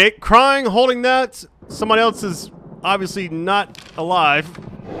 Okay, crying, holding that. Someone else is obviously not alive.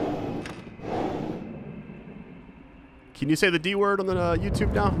 Can you say the D word on the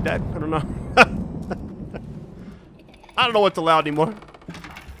YouTube now, Dad? I don't know. I don't know what's allowed anymore.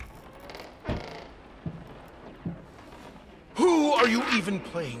 Who are you even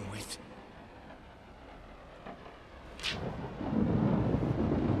playing with?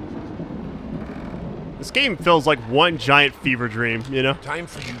 This game feels like one giant fever dream, you know? Time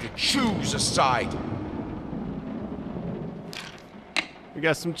for you to choose a side. We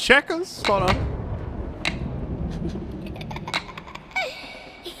got some checkers. Hold on.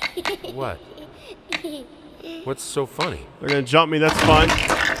 What? What's so funny? They're gonna jump me, that's fine.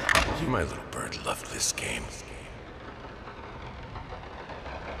 My little bird loved this game.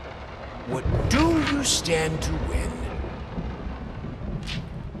 What do you stand to win?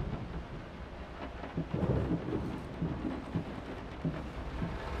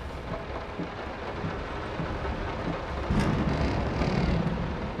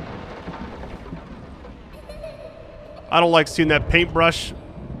 I don't like seeing that paintbrush.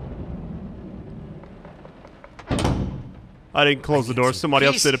 I didn't close the door. Somebody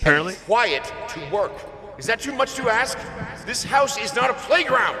else did, apparently. Quiet to work. Is that too much to ask? This house is not a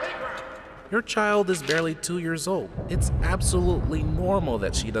playground. Your child is barely 2 years old. It's absolutely normal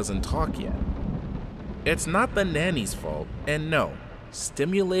that she doesn't talk yet. It's not the nanny's fault, and no,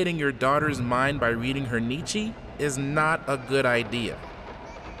 stimulating your daughter's mind by reading her Nietzsche is not a good idea.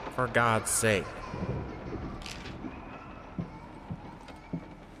 For God's sake.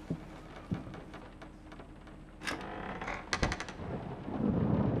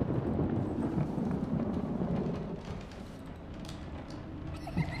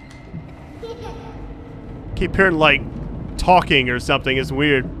 Keep hearing like talking or something. It's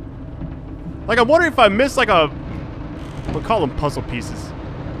weird. Like I'm wondering if I missed like a, we'll call them puzzle pieces.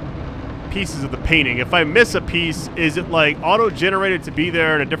 Pieces of the painting. If I miss a piece, is it like auto-generated to be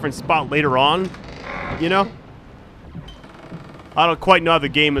there in a different spot later on? You know? I don't quite know how the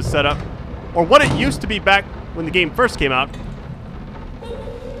game is set up. Or what it used to be back when the game first came out.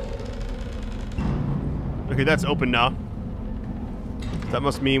 Okay, that's open now. That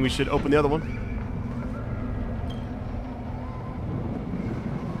must mean we should open the other one.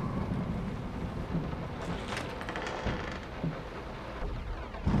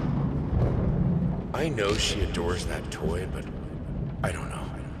 I know she adores that toy, but I don't know.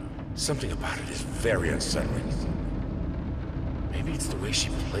 Something about it is very unsettling. Maybe it's the way she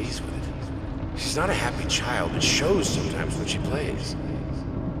plays with it. She's not a happy child. It shows sometimes when she plays.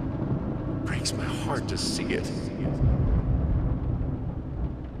 It breaks my heart to see it.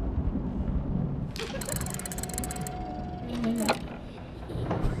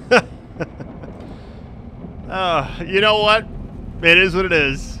 You know what? It is what it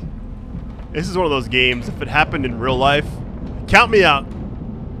is. This is one of those games, if it happened in real life, count me out.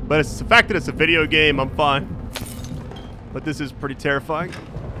 But it's the fact that it's a video game, I'm fine. But this is pretty terrifying.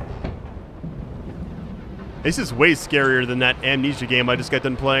 This is way scarier than that Amnesia game I just got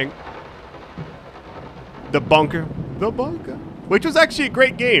done playing. The Bunker. The Bunker. Which was actually a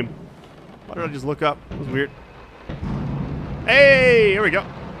great game. Why did I just look up? It was weird. Hey, here we go.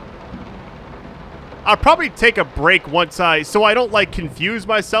 I'll probably take a break once so I don't like confuse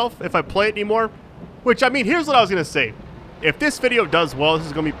myself if I play it anymore. Which, I mean, here's what I was going to say. If this video does well, this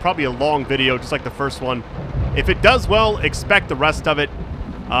is going to be probably a long video, just like the first one. If it does well, expect the rest of it.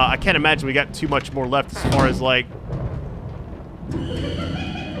 I can't imagine we got too much more left as far as like...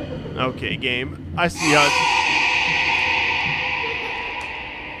 Okay, game. I see how...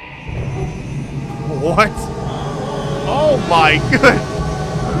 What? Oh my goodness.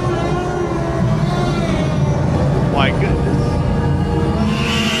 My goodness.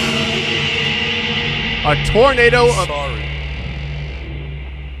 A tornado of... Sorry.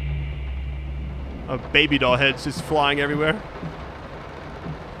 Of baby doll heads just flying everywhere.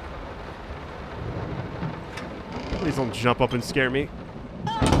 Please don't jump up and scare me.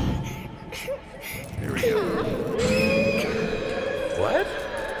 There we go. What?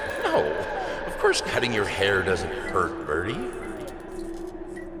 No. Of course cutting your hair doesn't hurt, Birdie.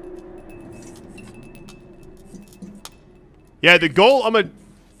 Yeah, the goal,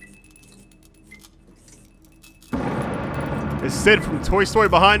 Is Sid from Toy Story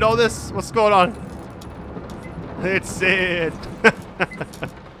behind all this? What's going on? It's Sid.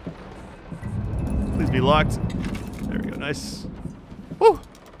 Please be locked. There we go, nice. Woo!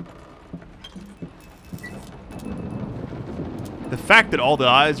 The fact that all the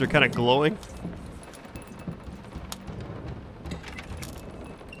eyes are kind of glowing.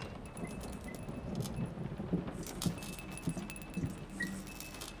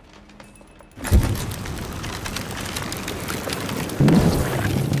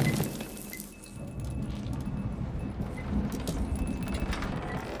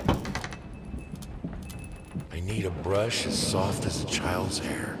 I need a brush as soft as a child's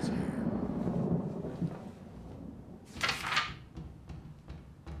hair.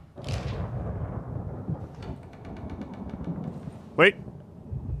 Wait.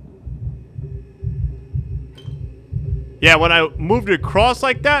 Yeah, when I moved it across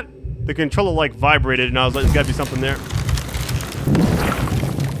like that, the controller like vibrated and I was like, there's gotta be something there.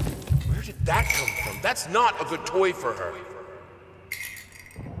 Where did that come from? That's not a good toy for her.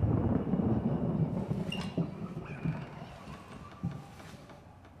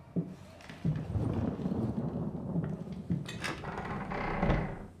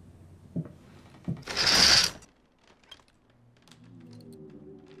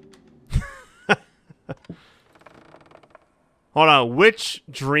 Hold on, which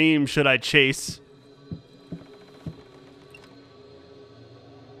dream should I chase?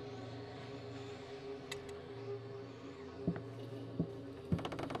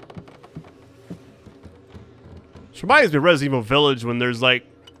 This reminds me of Resident Evil Village when there's like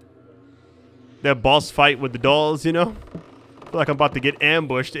that boss fight with the dolls, you know? I feel like I'm about to get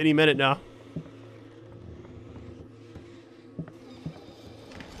ambushed any minute now.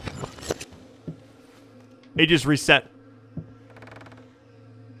 It just reset.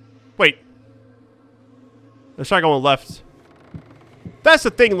 Wait. Let's try going left. That's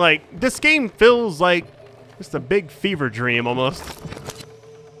the thing, like, this game feels like just a big fever dream almost.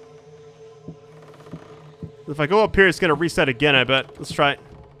 If I go up here, it's gonna reset again, I bet. Let's try it.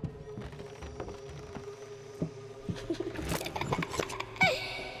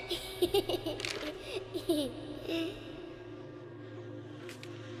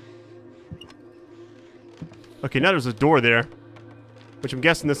 Okay, now there's a door there. Which I'm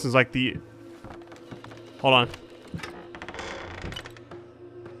guessing this is like the... Hold on.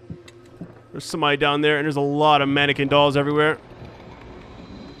 There's somebody down there, and there's a lot of mannequin dolls everywhere.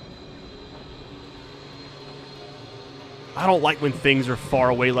 I don't like when things are far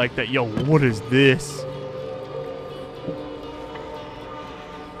away like that. Yo, what is this?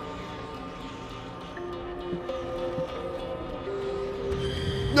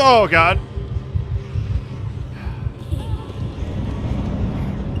 Oh, God.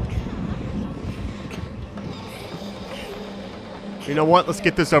 You know what? Let's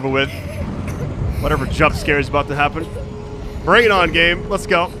get this over with. Whatever jump scare is about to happen. Bring it on, game. Let's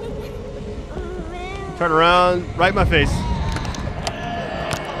go. Turn around. Right in my face.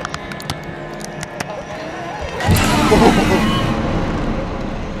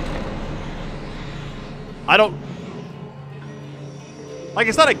 I don't... Like,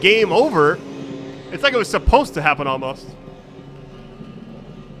 it's not a game over. It's like it was supposed to happen almost.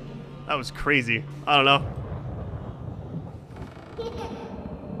 That was crazy. I don't know.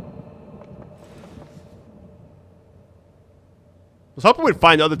 I was hoping we'd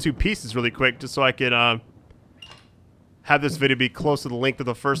find the other two pieces really quick, just so I could have this video be close to the length of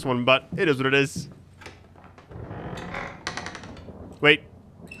the first one, but it is what it is. Wait.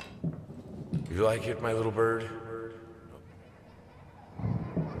 You like it, my little bird?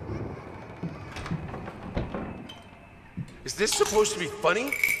 Is this supposed to be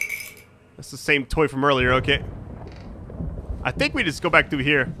funny? That's the same toy from earlier, okay. I think we just go back through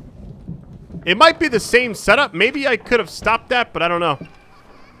here. It might be the same setup. Maybe I could have stopped that, but I don't know.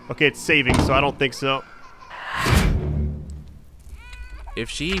 Okay, it's saving, so I don't think so. If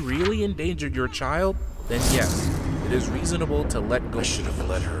she really endangered your child, then yes, it is reasonable to let go. I should have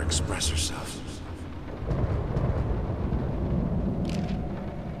let her express herself.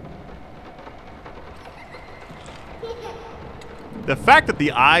 The fact that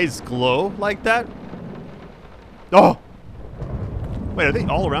the eyes glow like that Oh! Wait, are they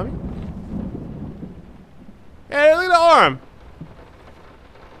all around me? Hey, look at the arm!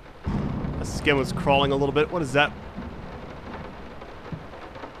 The skin was crawling a little bit. What is that?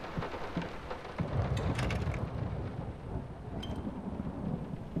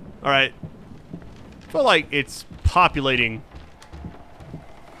 Alright. I feel like it's populating.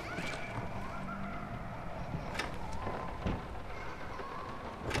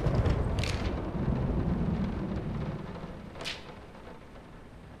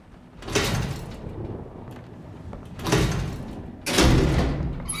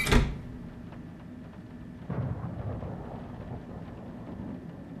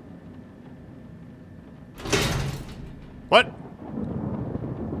 What?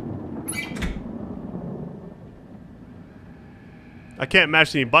 I can't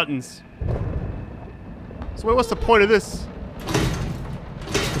mash any buttons. So wait, what's the point of this?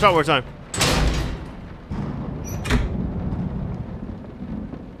 Let's try one more time.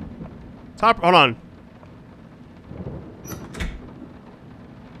 Hold on.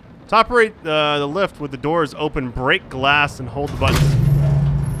 To operate the lift with the doors open, break glass and hold the buttons.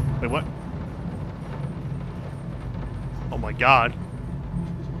 Wait, what? Oh my god.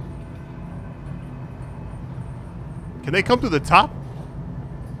 Can they come through the top?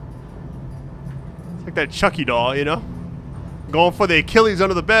 It's like that Chucky doll, you know? Going for the Achilles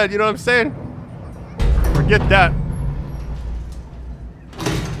under the bed, you know what I'm saying? Forget that.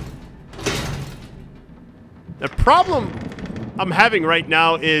 The problem I'm having right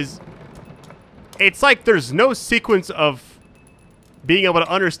now is it's like there's no sequence of being able to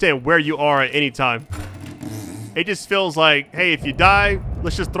understand where you are at any time. It just feels like, hey, if you die,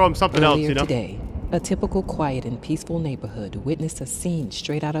 let's just throw him something else, you know? Today, a typical quiet and peaceful neighborhood witnessed a scene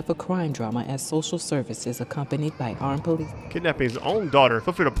straight out of a crime drama as social services accompanied by armed police. Kidnapping his own daughter.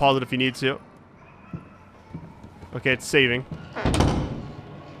 Feel free to pause it if you need to. Okay, it's saving.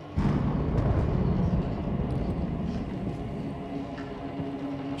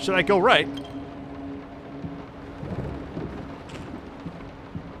 Should I go right?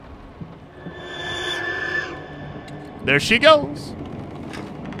 There she goes.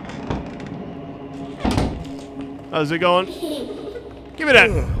 How's it going? Give me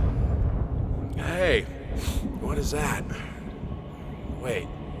that. Hey, what is that? Wait,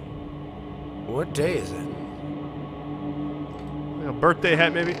 what day is it? Like a birthday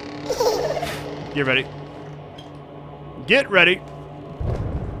hat, maybe? Get ready. Get ready.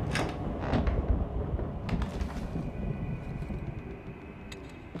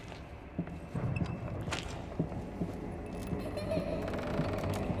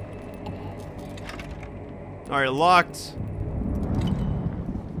 Alright, locked.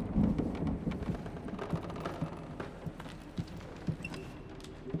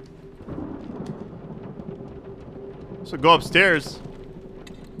 So go upstairs.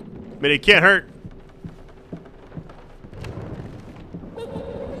 I mean, it can't hurt.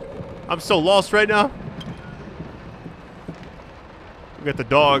 I'm so lost right now. We got the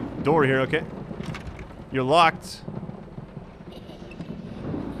dog door here, okay. You're locked.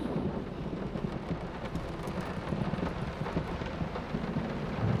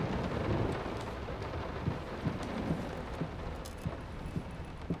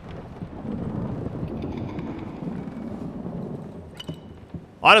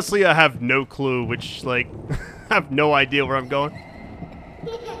 Honestly, I have no clue, which, like, I have no idea where I'm going.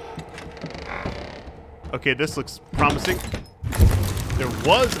 Okay, this looks promising. There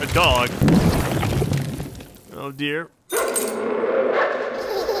was a dog. Oh, dear.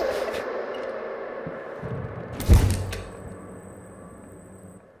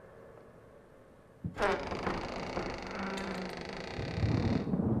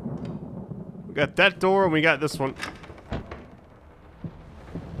 We got that door, and we got this one.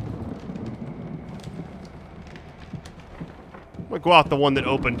 I'm gonna go out the one that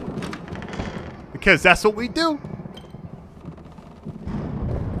opened. Because that's what we do.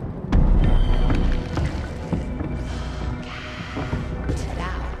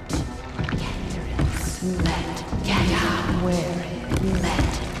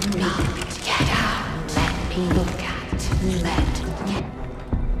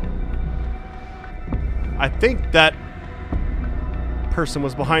 I think that person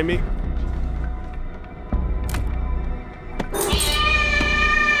was behind me.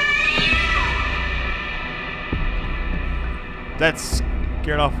 That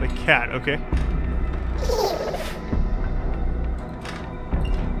scared off the cat, okay.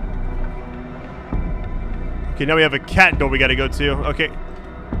 Okay, now we have a cat door we gotta go to, okay.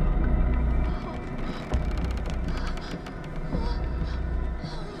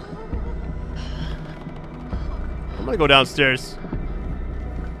 gonna go downstairs.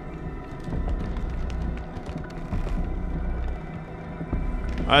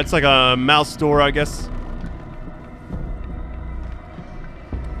 It's like a mouse door, I guess.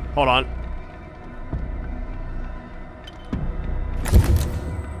 Hold on.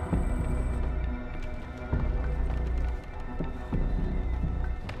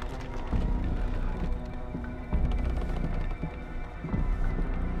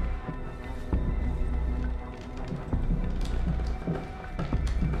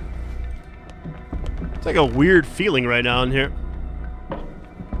 It's like a weird feeling right now in here.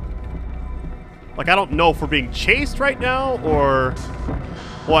 Like, I don't know if we're being chased right now or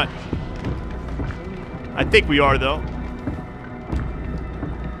what. I think we are, though.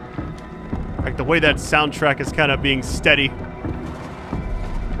 Like, the way that soundtrack is kind of being steady.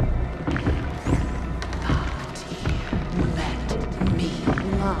 Let me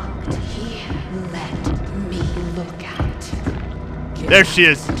locked here. Let me look at. There she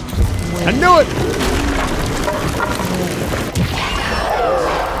is. I knew it!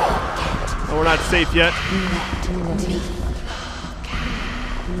 Oh, we're not safe yet.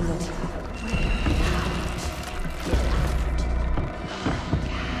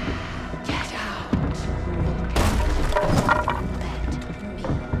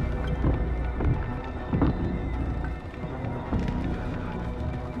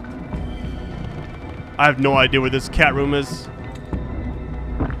 I have no idea where this cat room is.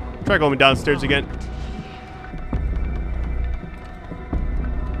 Try going downstairs again.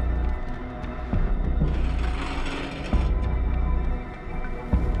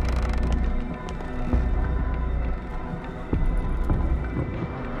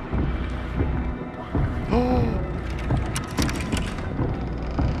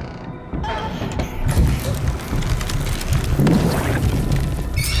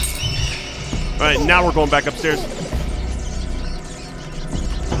 Alright, now we're going back upstairs.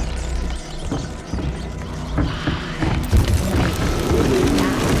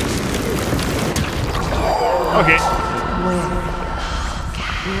 Okay.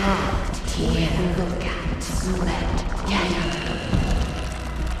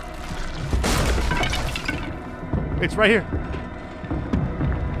 It's right here.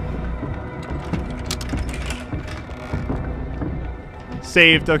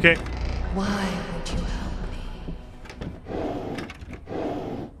 Saved, okay. Why would you help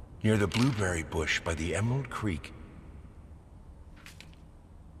me? Near the blueberry bush by the Emerald Creek.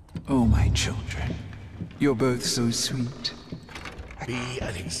 Oh, my children. You're both so sweet. Be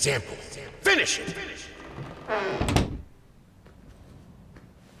an example. Finish it!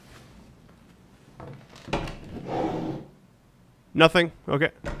 Nothing?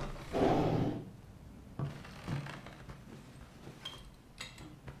 Okay.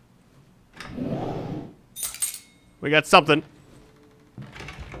 We got something.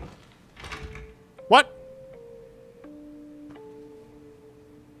 What?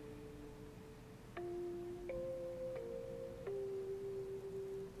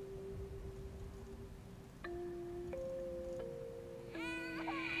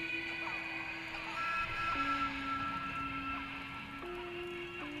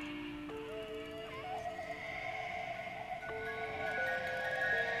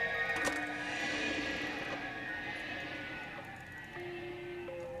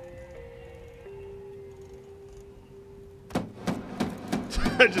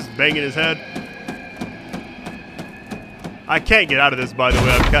 Just banging his head. I can't get out of this, by the way.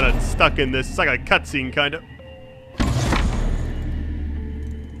 I'm kind of stuck in this. It's like a cutscene, kind of.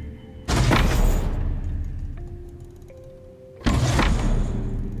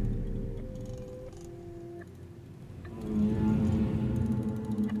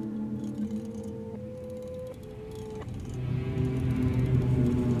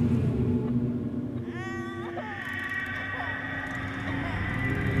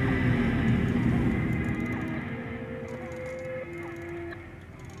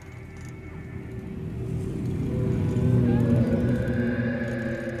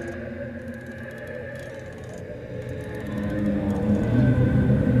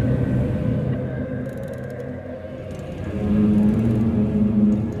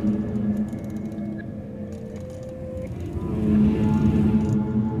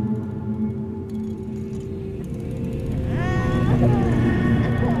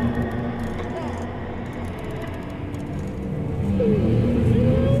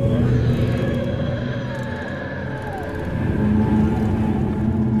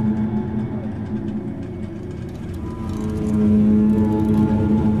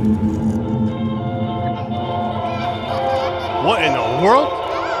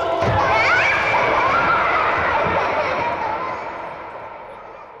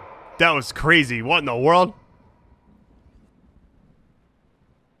 That was crazy. What in the world?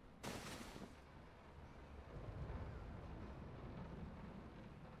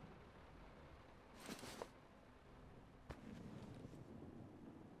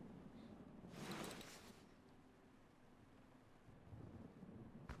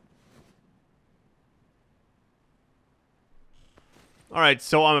 All right,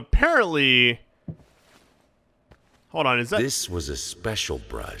 so I'm apparently... Hold on, is that... This was a special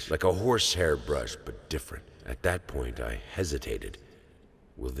brush, like a horsehair brush, but different. At that point, I hesitated.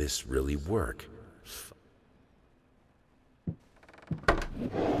 Will this really work?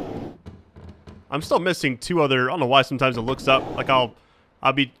 I'm still missing two other... I don't know why sometimes it looks up. Like, I'll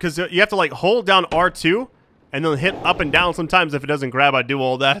be... Because you have to, like, hold down R2 and then hit up and down sometimes. If it doesn't grab, I do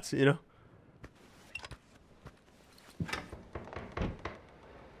all that, you know?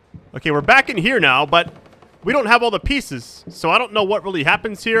 Okay, we're back in here now, but we don't have all the pieces, so I don't know what really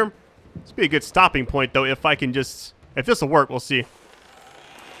happens here. This would be a good stopping point, though, if I can just... If this will work, we'll see.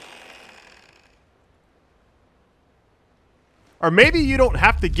 Or maybe you don't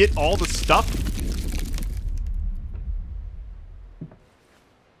have to get all the stuff.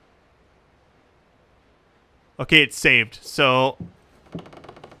 Okay, it's saved, so...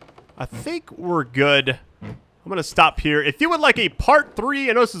 I think we're good. I'm going to stop here. If you would like a part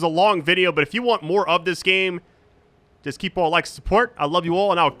 3, I know this is a long video, but if you want more of this game, just keep all like support. I love you all,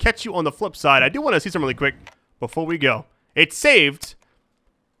 and I'll catch you on the flip side. I do want to see something really quick before we go. It's saved,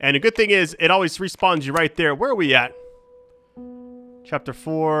 and the good thing is it always respawns you right there. Where are we at? Chapter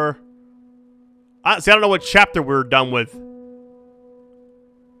 4. See, I don't know what chapter we're done with.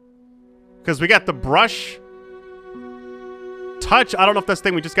 Because we got the brush... touch. I don't know if that's the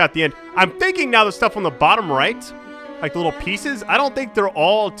thing we just got at the end. I'm thinking now the stuff on the bottom right, like the little pieces, I don't think they're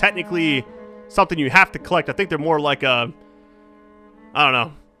all technically something you have to collect. I think they're more like a, I don't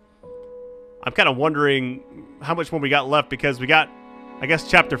know. I'm kind of wondering how much more we got left, because we got, I guess,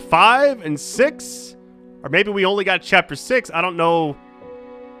 chapter 5 and 6, or maybe we only got chapter 6. I don't know.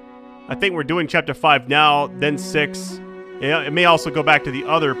 I think we're doing chapter 5 now, then 6. Yeah, it may also go back to the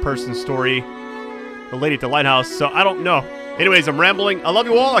other person's story, the lady at the lighthouse, so I don't know. Anyways, I'm rambling. I love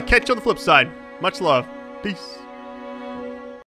you all. I'll catch you on the flip side. Much love. Peace.